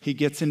 He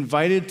gets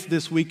invited to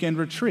this weekend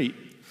retreat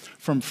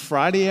from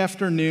Friday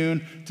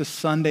afternoon to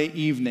Sunday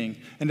evening.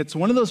 And it's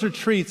one of those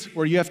retreats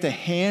where you have to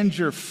hand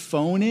your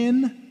phone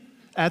in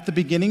at the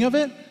beginning of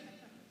it.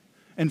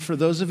 And for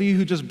those of you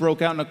who just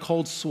broke out in a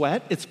cold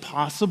sweat, it's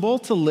possible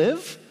to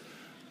live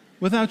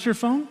without your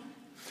phone.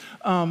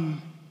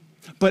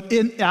 But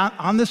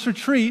on this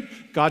retreat,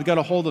 God got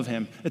a hold of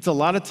him. It's a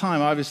lot of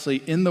time, obviously,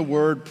 in the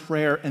Word,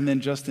 prayer, and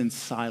then just in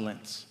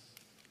silence,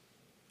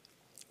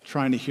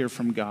 trying to hear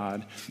from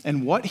God.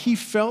 And what he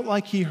felt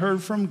like he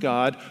heard from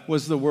God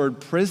was the word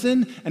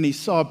prison, and he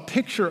saw a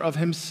picture of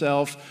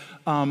himself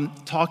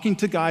talking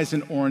to guys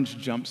in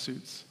orange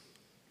jumpsuits.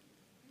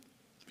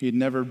 He had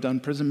never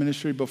done prison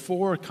ministry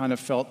before, kind of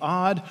felt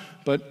odd,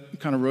 but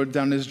kind of wrote it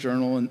down in his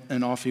journal,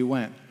 and off he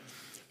went.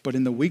 But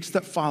in the weeks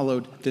that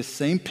followed, this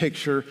same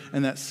picture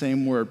and that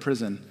same word,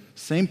 prison.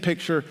 Same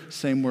picture,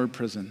 same word,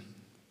 prison.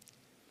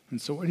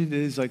 And so what he did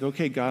is like,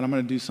 okay, God, I'm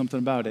going to do something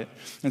about it.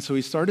 And so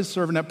he started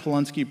serving at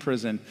Polunsky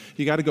Prison.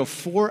 You got to go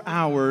 4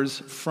 hours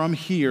from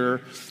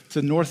here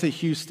to north of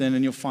Houston,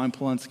 and you'll find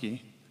Polunsky.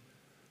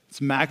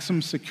 It's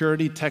maximum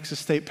security Texas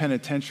State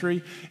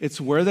Penitentiary.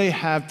 It's where they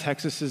have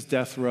Texas's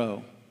death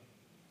row.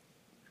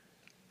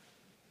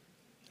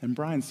 And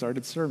Brian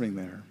started serving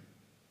there.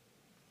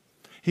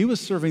 He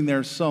was serving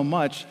there so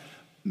much,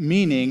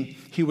 meaning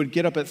he would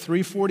get up at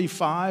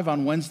 3:45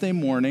 on Wednesday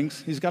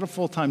mornings. He's got a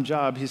full-time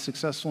job. He's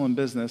successful in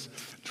business.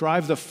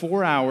 Drive the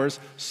 4 hours,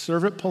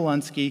 serve at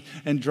Polunsky,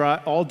 and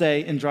drive all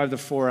day and drive the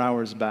 4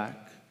 hours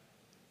back.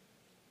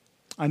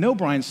 I know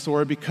Brian's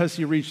story because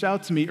he reached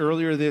out to me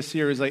earlier this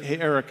year. He's like, hey,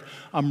 Eric,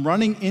 I'm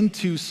running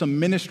into some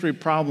ministry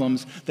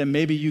problems that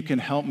maybe you can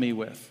help me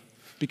with.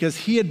 Because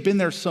he had been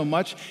there so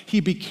much, he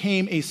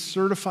became a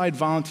certified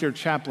volunteer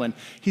chaplain.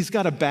 He's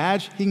got a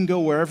badge. He can go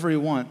wherever he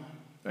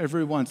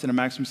wants in a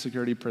maximum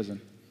security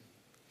prison.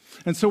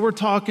 And so we're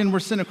talking, we're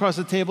sitting across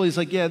the table. He's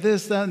like, yeah,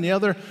 this, that, and the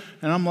other.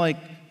 And I'm like,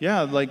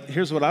 yeah, like,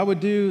 here's what I would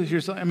do.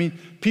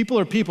 People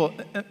are people.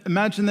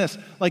 Imagine this.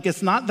 Like,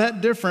 it's not that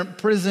different,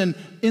 prison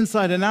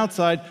inside and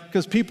outside,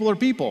 because people are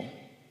people.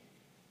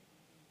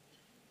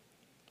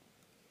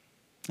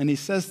 And he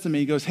says to me,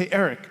 he goes, hey,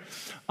 Eric,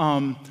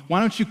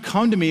 why don't you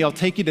come to me? I'll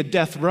take you to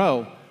death row.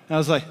 And I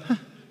was like, huh.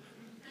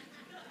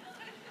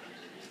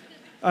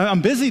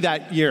 I'm busy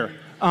that year.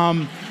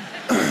 And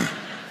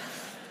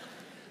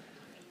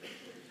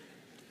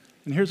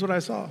here's what I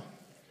saw.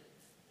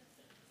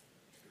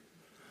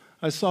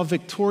 I saw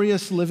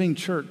Victorious Living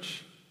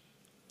Church,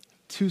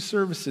 2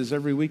 services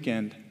every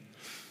weekend.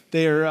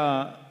 They are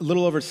a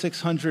little over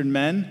 600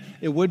 men.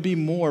 It would be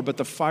more, but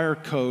the fire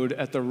code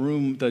at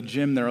the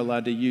gym they're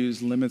allowed to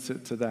use limits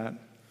it to that.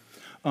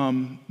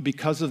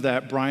 Because of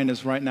that, Brian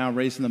is right now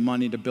raising the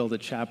money to build a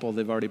chapel.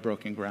 They've already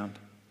broken ground.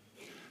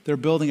 They're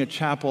building a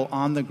chapel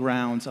on the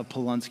grounds of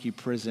Polunsky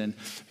Prison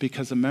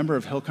because a member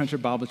of Hill Country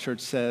Bible Church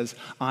says,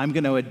 I'm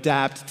going to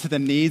adapt to the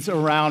needs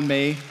around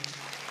me.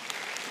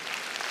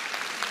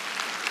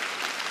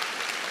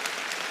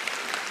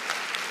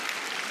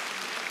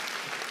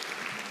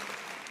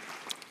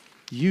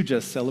 You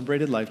just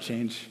celebrated life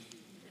change.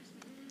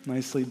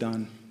 Nicely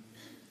done.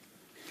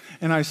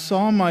 And I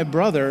saw my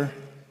brother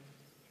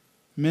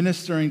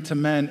ministering to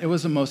men. It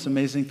was the most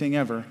amazing thing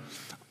ever.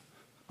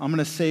 I'm going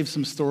to save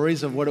some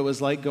stories of what it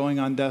was like going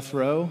on death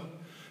row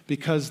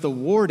because the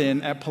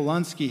warden at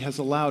Polunsky has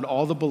allowed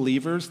all the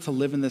believers to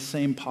live in the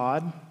same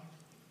pod.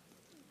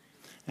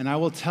 And I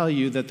will tell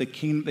you that they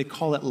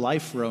call it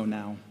life row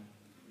now.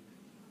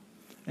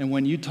 And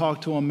when you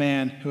talk to a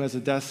man who has a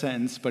death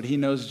sentence, but he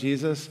knows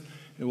Jesus,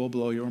 it will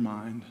blow your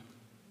mind.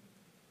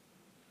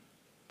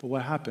 But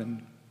what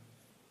happened?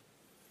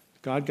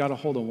 God got a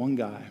hold of one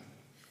guy.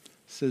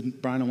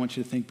 Said, Brian, I want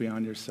you to think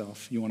beyond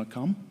yourself. You want to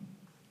come?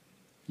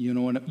 You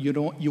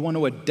want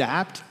to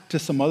adapt to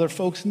some other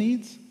folks'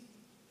 needs?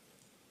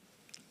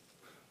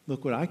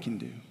 Look what I can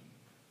do.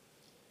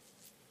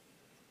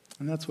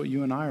 And that's what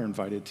you and I are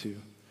invited to.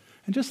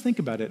 And just think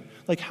about it.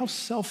 Like, how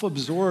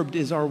self-absorbed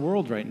is our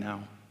world right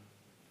now?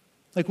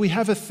 Like, we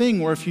have a thing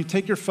where if you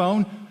take your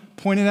phone,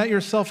 point it at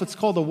yourself, it's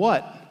called a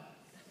what?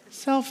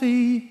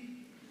 Selfie.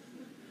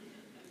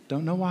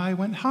 Don't know why I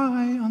went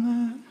high on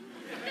that.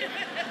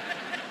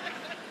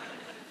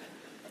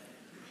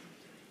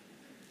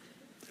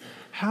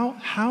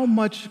 How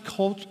much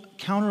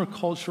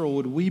countercultural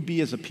would we be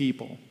as a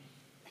people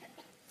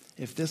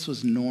if this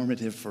was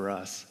normative for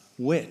us?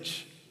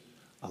 Which,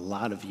 a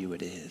lot of you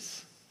it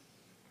is.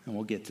 And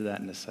we'll get to that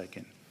in a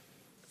second.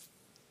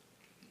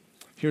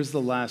 Here's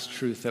the last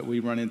truth that we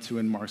run into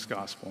in Mark's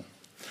gospel.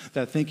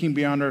 That thinking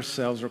beyond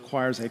ourselves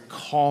requires a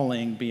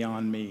calling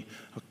beyond me.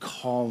 A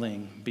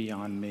calling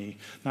beyond me.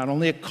 Not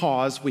only a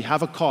cause, we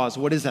have a cause.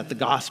 What is that? The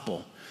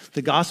gospel.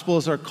 The gospel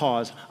is our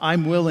cause.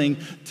 I'm willing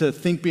to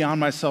think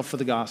beyond myself for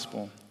the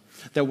gospel.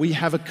 That we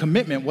have a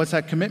commitment. What's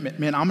that commitment?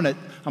 Man, I'm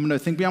gonna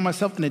think beyond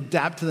myself and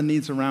adapt to the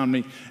needs around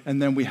me.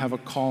 And then we have a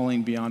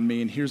calling beyond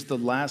me. And here's the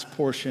last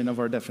portion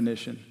of our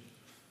definition.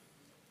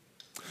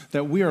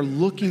 That we are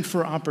looking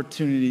for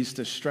opportunities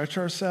to stretch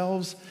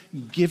ourselves,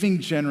 giving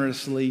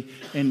generously,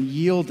 and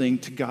yielding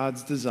to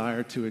God's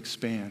desire to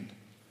expand.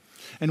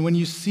 And when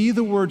you see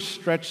the word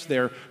stretch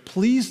there,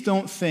 please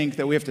don't think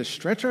that we have to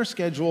stretch our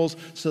schedules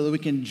so that we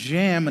can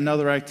jam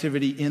another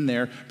activity in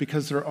there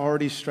because they're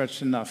already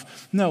stretched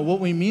enough. No, what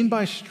we mean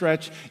by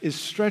stretch is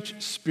stretch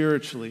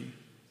spiritually.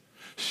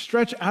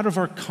 Stretch out of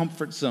our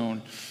comfort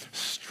zone.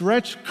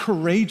 Stretch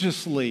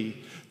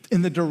courageously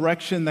in the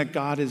direction that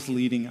God is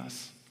leading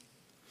us.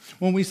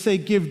 When we say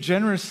give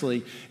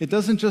generously, it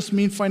doesn't just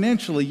mean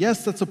financially.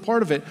 Yes, that's a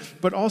part of it,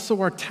 but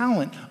also our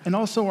talent and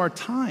also our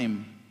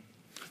time.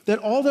 That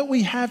all that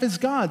we have is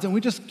God's, and we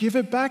just give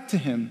it back to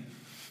him.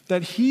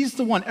 That he's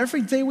the one.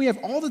 Every day we have,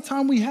 all the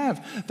time we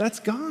have,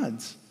 that's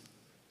God's.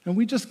 And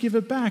we just give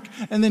it back.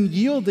 And then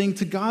yielding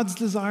to God's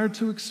desire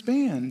to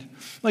expand.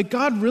 Like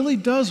God really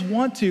does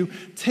want to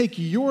take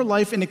your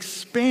life and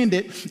expand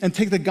it and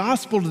take the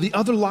gospel to the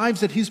other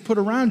lives that he's put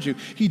around you.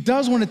 He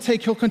does want to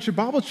take Hill Country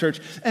Bible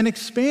Church and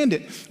expand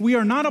it. We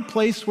are not a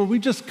place where we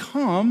just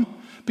come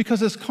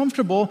because it's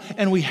comfortable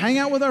and we hang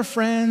out with our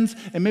friends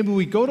and maybe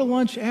we go to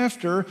lunch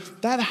after.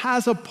 That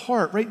has a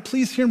part, right?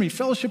 Please hear me.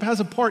 Fellowship has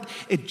a part.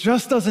 It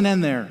just doesn't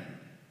end there.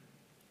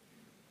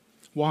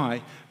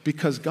 Why?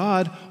 Because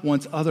God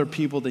wants other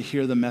people to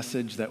hear the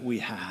message that we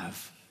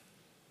have.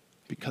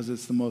 Because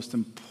it's the most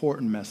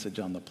important message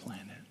on the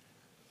planet.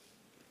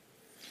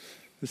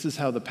 This is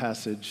how the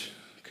passage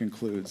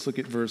concludes. Look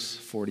at verse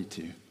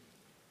 42. It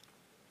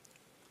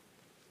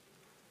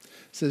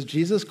says,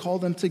 Jesus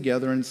called them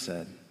together and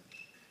said,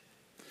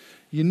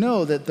 "You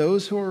know that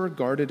those who are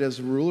regarded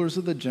as rulers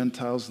of the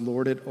Gentiles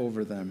lord it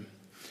over them,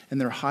 and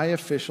their high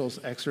officials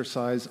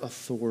exercise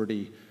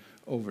authority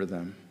over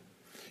them.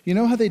 You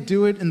know how they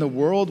do it in the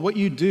world? What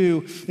you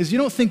do is you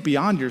don't think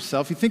beyond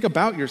yourself, you think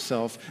about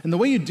yourself. And the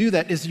way you do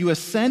that is you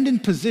ascend in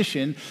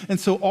position, and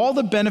so all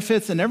the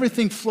benefits and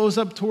everything flows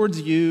up towards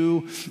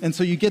you, and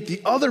so you get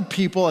the other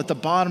people at the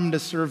bottom to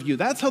serve you.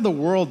 That's how the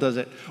world does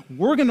it.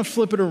 We're going to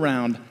flip it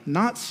around.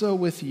 Not so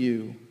with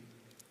you."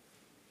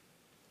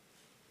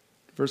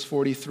 Verse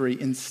 43,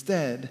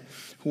 "Instead,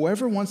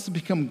 whoever wants to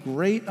become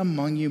great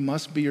among you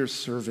must be your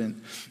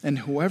servant, and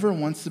whoever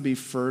wants to be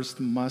first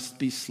must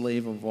be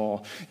slave of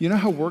all." You know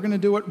how we're going to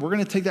do it? We're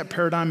going to take that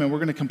paradigm and we're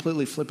going to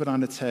completely flip it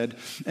on its head.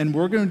 And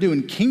we're going to do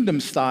in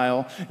kingdom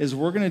style is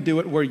we're going to do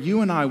it where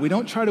you and I, we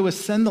don't try to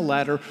ascend the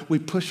ladder, we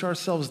push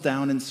ourselves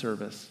down in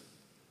service.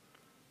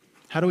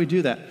 How do we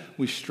do that?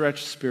 We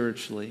stretch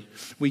spiritually.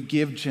 We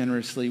give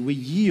generously. We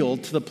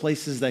yield to the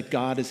places that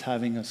God is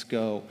having us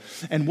go.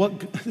 And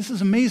this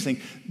is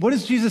amazing. What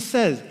does Jesus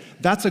say?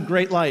 That's a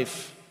great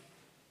life.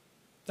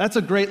 That's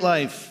a great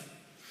life.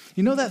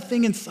 You know that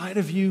thing inside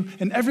of you,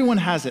 and everyone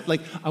has it.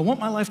 Like, I want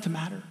my life to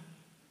matter.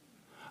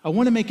 I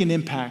want to make an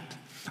impact.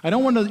 I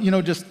don't want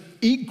to, just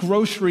eat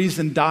groceries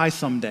and die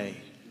someday.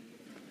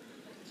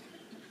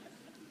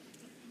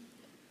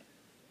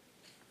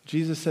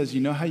 Jesus says,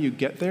 you know how you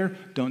get there?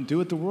 Don't do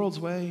it the world's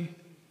way.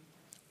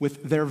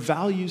 With their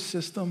value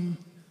system,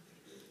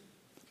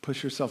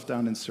 push yourself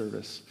down in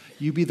service.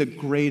 You be the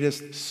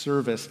greatest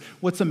service.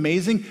 What's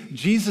amazing,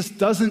 Jesus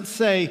doesn't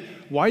say,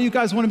 why you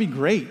guys want to be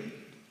great?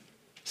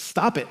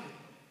 Stop it.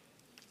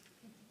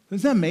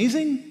 Isn't that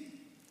amazing?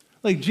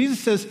 Like Jesus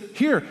says,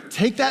 here,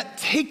 take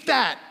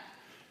that,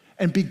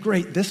 and be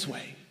great this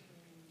way.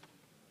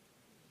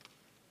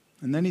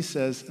 And then he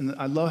says, and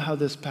I love how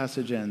this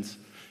passage ends.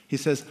 He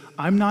says,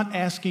 I'm not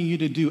asking you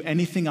to do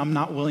anything I'm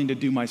not willing to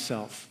do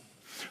myself.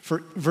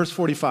 For verse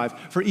 45,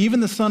 for even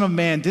the Son of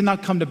Man did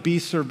not come to be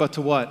served, but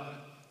to what?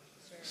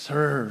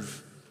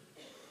 Serve.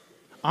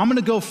 I'm going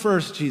to go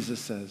first, Jesus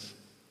says.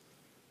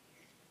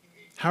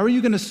 How are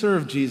you going to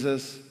serve,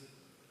 Jesus?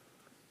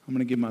 I'm going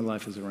to give my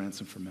life as a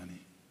ransom for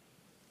many.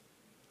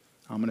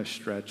 I'm going to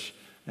stretch,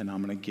 and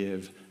I'm going to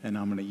give, and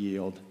I'm going to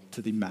yield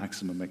to the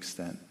maximum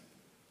extent.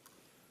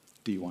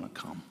 Do you want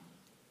to come?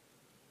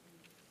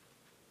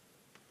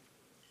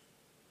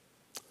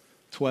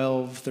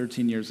 12,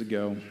 13 years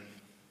ago,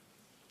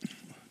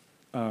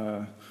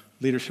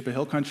 leadership at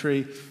Hill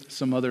Country,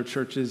 some other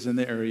churches in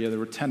the area, there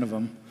were 10 of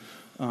them,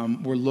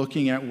 were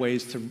looking at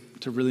ways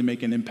to really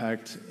make an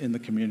impact in the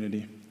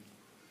community.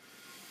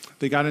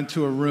 They got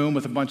into a room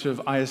with a bunch of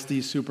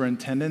ISD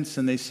superintendents,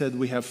 and they said,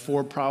 we have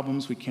 4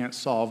 problems we can't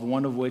solve,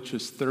 one of which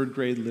is third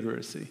grade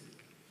literacy.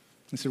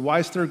 They said, why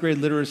is third grade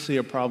literacy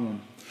a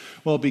problem?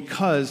 Well,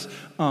 because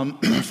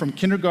from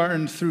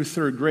kindergarten through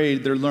third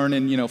grade, they're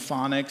learning,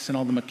 phonics and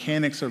all the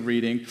mechanics of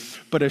reading.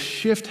 But a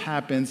shift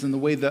happens in the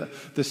way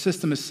that the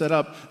system is set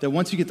up that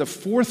once you get to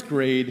 4th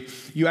grade,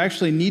 you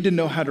actually need to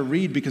know how to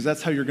read because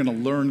that's how you're going to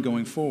learn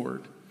going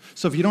forward.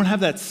 So if you don't have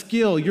that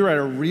skill, you're at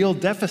a real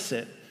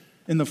deficit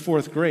in the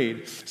 4th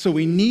grade. So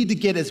we need to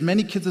get as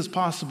many kids as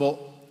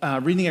possible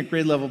reading at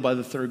grade level by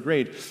the 3rd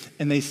grade.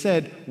 And they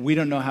said, we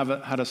don't know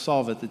how to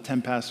solve it. The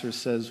 10 pastors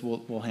says,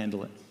 we'll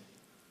handle it.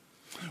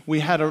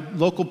 We had a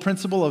local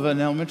principal of an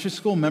elementary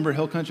school, member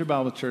Hill Country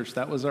Bible Church.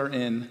 That was our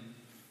in.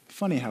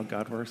 Funny how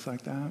God works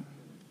like that.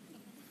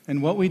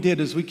 And what we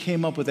did is we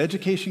came up with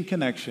Education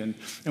Connection,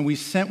 and we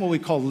sent what we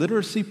call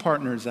literacy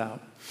partners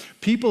out.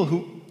 People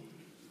who,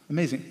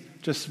 amazing,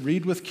 just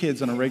read with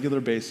kids on a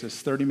regular basis,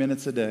 30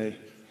 minutes a day,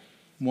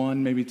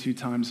 1, maybe 2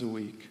 times a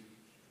week.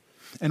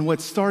 And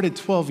what started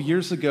 12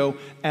 years ago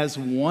as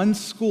one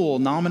school,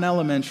 Nauman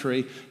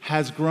Elementary,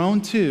 has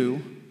grown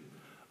to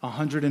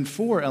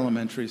 104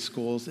 elementary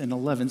schools in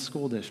 11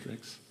 school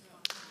districts.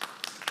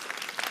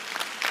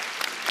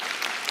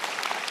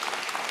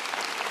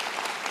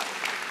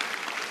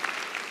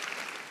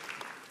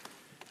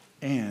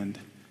 And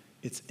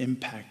it's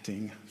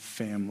impacting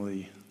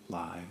family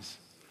lives.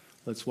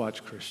 Let's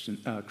watch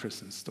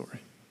Kristen's story.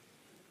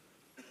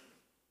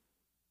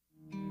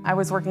 I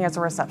was working as a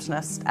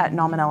receptionist at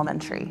Nauman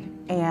Elementary,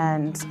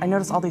 and I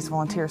noticed all these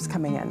volunteers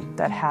coming in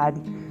that had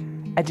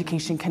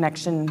Education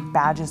Connection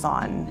badges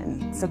on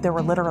and said they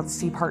were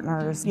literacy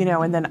partners,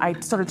 and then I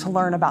started to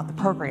learn about the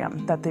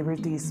program, that they were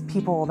these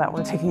people that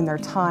were taking their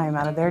time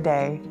out of their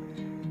day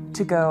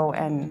to go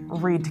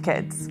and read to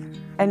kids.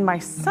 And my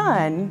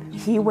son,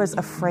 he was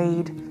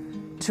afraid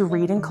to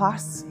read in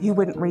class. He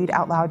wouldn't read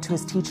out loud to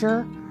his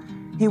teacher.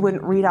 He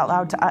wouldn't read out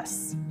loud to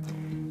us.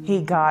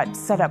 He got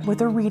set up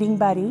with a reading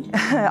buddy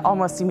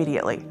almost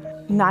immediately.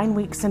 9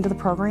 weeks into the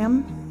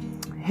program,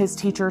 his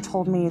teacher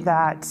told me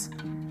that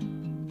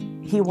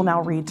he will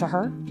now read to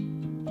her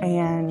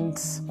and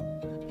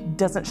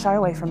doesn't shy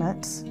away from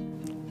it.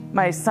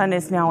 My son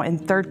is now in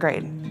 3rd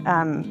grade,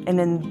 and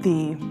in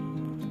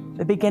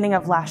the beginning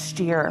of last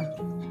year,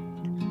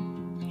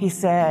 he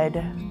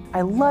said,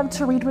 "I love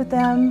to read with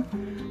them."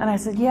 And I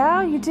said,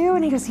 "Yeah, you do?"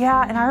 And he goes,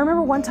 "Yeah." And I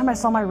remember one time I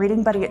saw my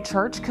reading buddy at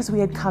church because we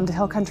had come to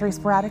Hill Country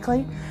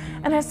sporadically.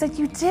 And I said,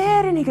 "You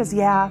did?" And he goes,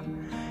 "Yeah."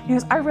 He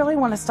goes, "I really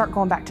want to start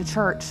going back to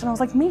church." And I was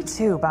like, "Me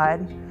too,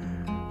 bud."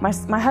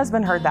 My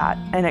husband heard that,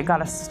 and it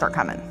got us to start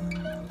coming.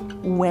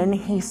 When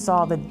he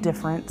saw the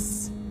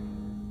difference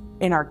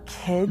in our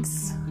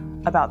kids,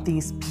 about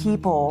these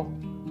people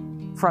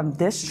from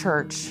this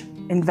church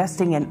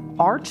investing in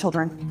our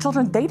children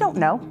they don't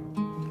know,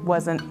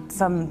 wasn't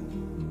some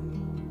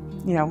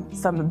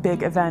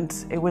big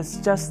event. It was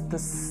just the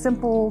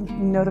simple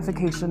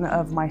notification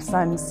of my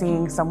son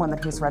seeing someone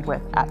that he's read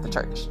with at the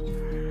church.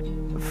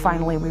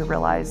 Finally, we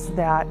realized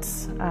that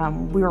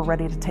we were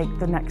ready to take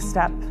the next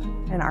step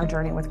in our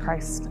journey with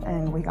Christ,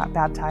 and we got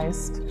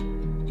baptized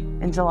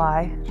in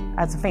July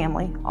as a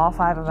family, all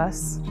 5 of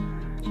us.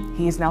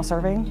 He's now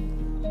serving.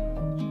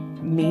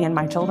 Me and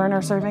my children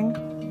are serving,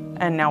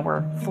 and now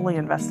we're fully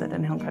invested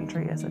in Hill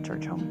Country as a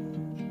church home.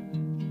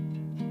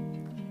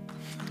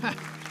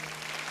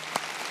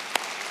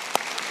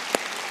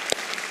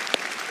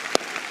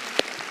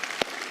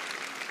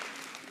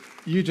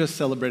 You just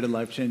celebrated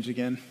Life Change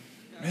again.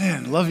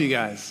 Man, love you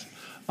guys.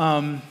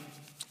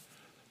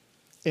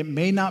 It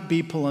may not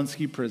be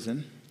Polunsky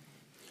Prison.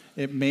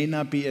 It may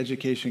not be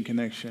Education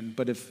Connection.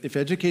 But if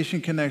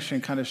Education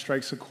Connection kind of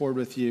strikes a chord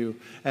with you,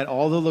 at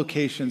all the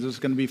locations, there's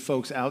going to be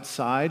folks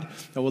outside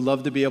that would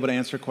love to be able to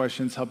answer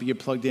questions, help you get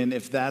plugged in,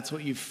 if that's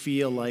what you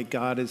feel like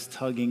God is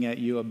tugging at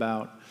you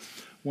about.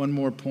 One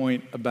more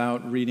point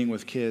about reading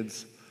with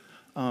kids.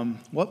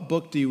 What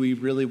book do we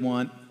really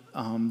want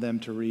them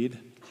to read?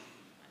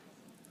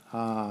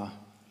 Isn't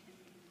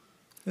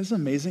it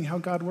amazing how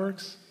God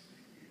works?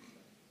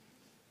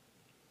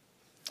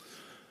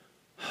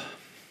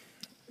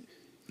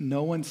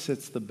 No one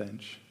sits the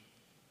bench.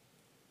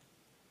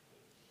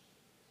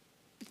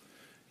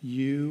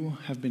 You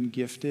have been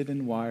gifted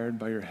and wired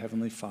by your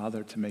Heavenly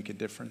Father to make a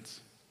difference.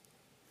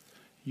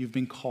 You've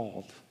been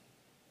called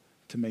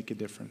to make a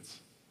difference.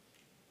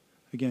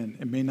 Again,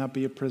 it may not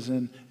be a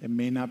prison, it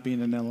may not be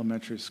in an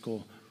elementary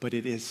school, but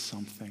it is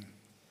something.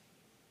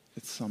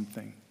 It's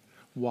something.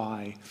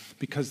 Why?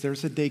 Because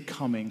there's a day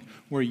coming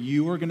where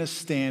you are going to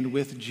stand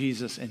with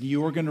Jesus and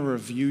you are going to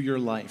review your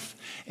life.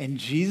 And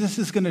Jesus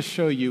is going to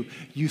show you,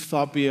 you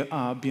thought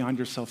beyond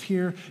yourself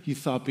here, you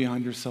thought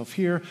beyond yourself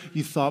here,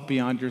 you thought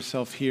beyond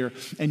yourself here.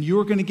 And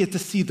you're going to get to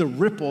see the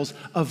ripples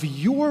of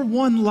your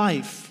one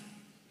life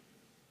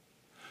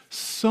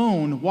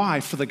sown. Why?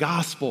 For the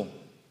gospel.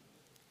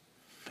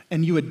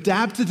 And you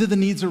adapted to the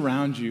needs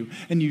around you,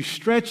 and you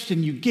stretched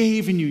and you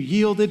gave and you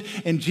yielded,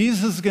 and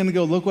Jesus is going to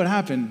go, look what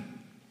happened.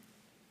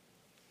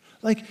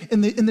 Like in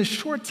the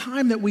short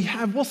time that we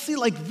have, we'll see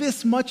like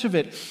this much of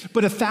it.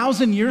 But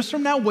 1,000 years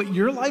from now, what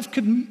your life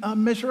could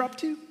measure up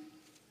to,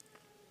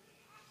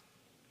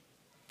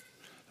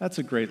 that's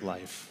a great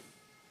life.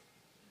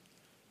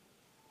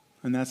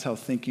 And that's how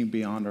thinking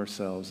beyond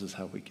ourselves is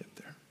how we get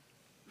there.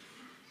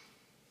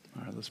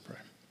 All right, let's pray.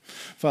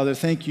 Father,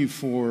 thank you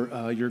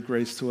for your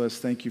grace to us.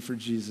 Thank you for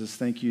Jesus.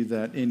 Thank you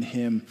that in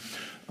him,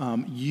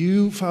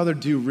 you, Father,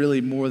 do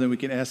really more than we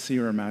can ask, see,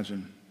 or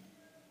imagine.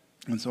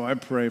 And so I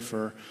pray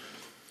for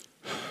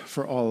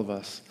all of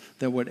us,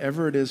 that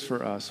whatever it is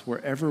for us,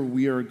 wherever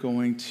we are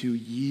going to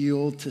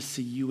yield to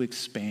see you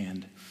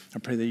expand, I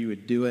pray that you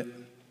would do it.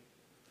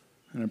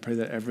 And I pray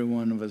that every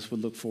one of us would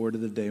look forward to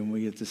the day when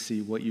we get to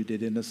see what you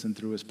did in us and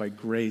through us by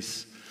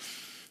grace.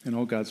 And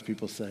all God's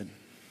people said,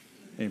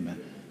 amen.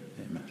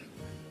 Amen.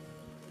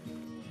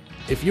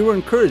 If you were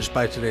encouraged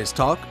by today's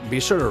talk,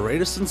 be sure to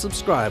rate us and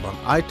subscribe on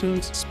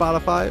iTunes,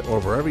 Spotify, or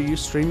wherever you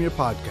stream your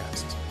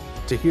podcasts.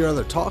 To hear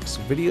other talks,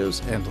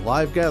 videos, and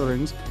live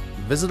gatherings,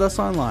 visit us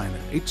online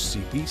at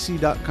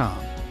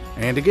hcbc.com.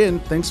 And again,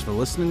 thanks for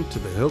listening to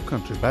the Hill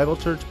Country Bible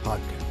Church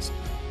podcast.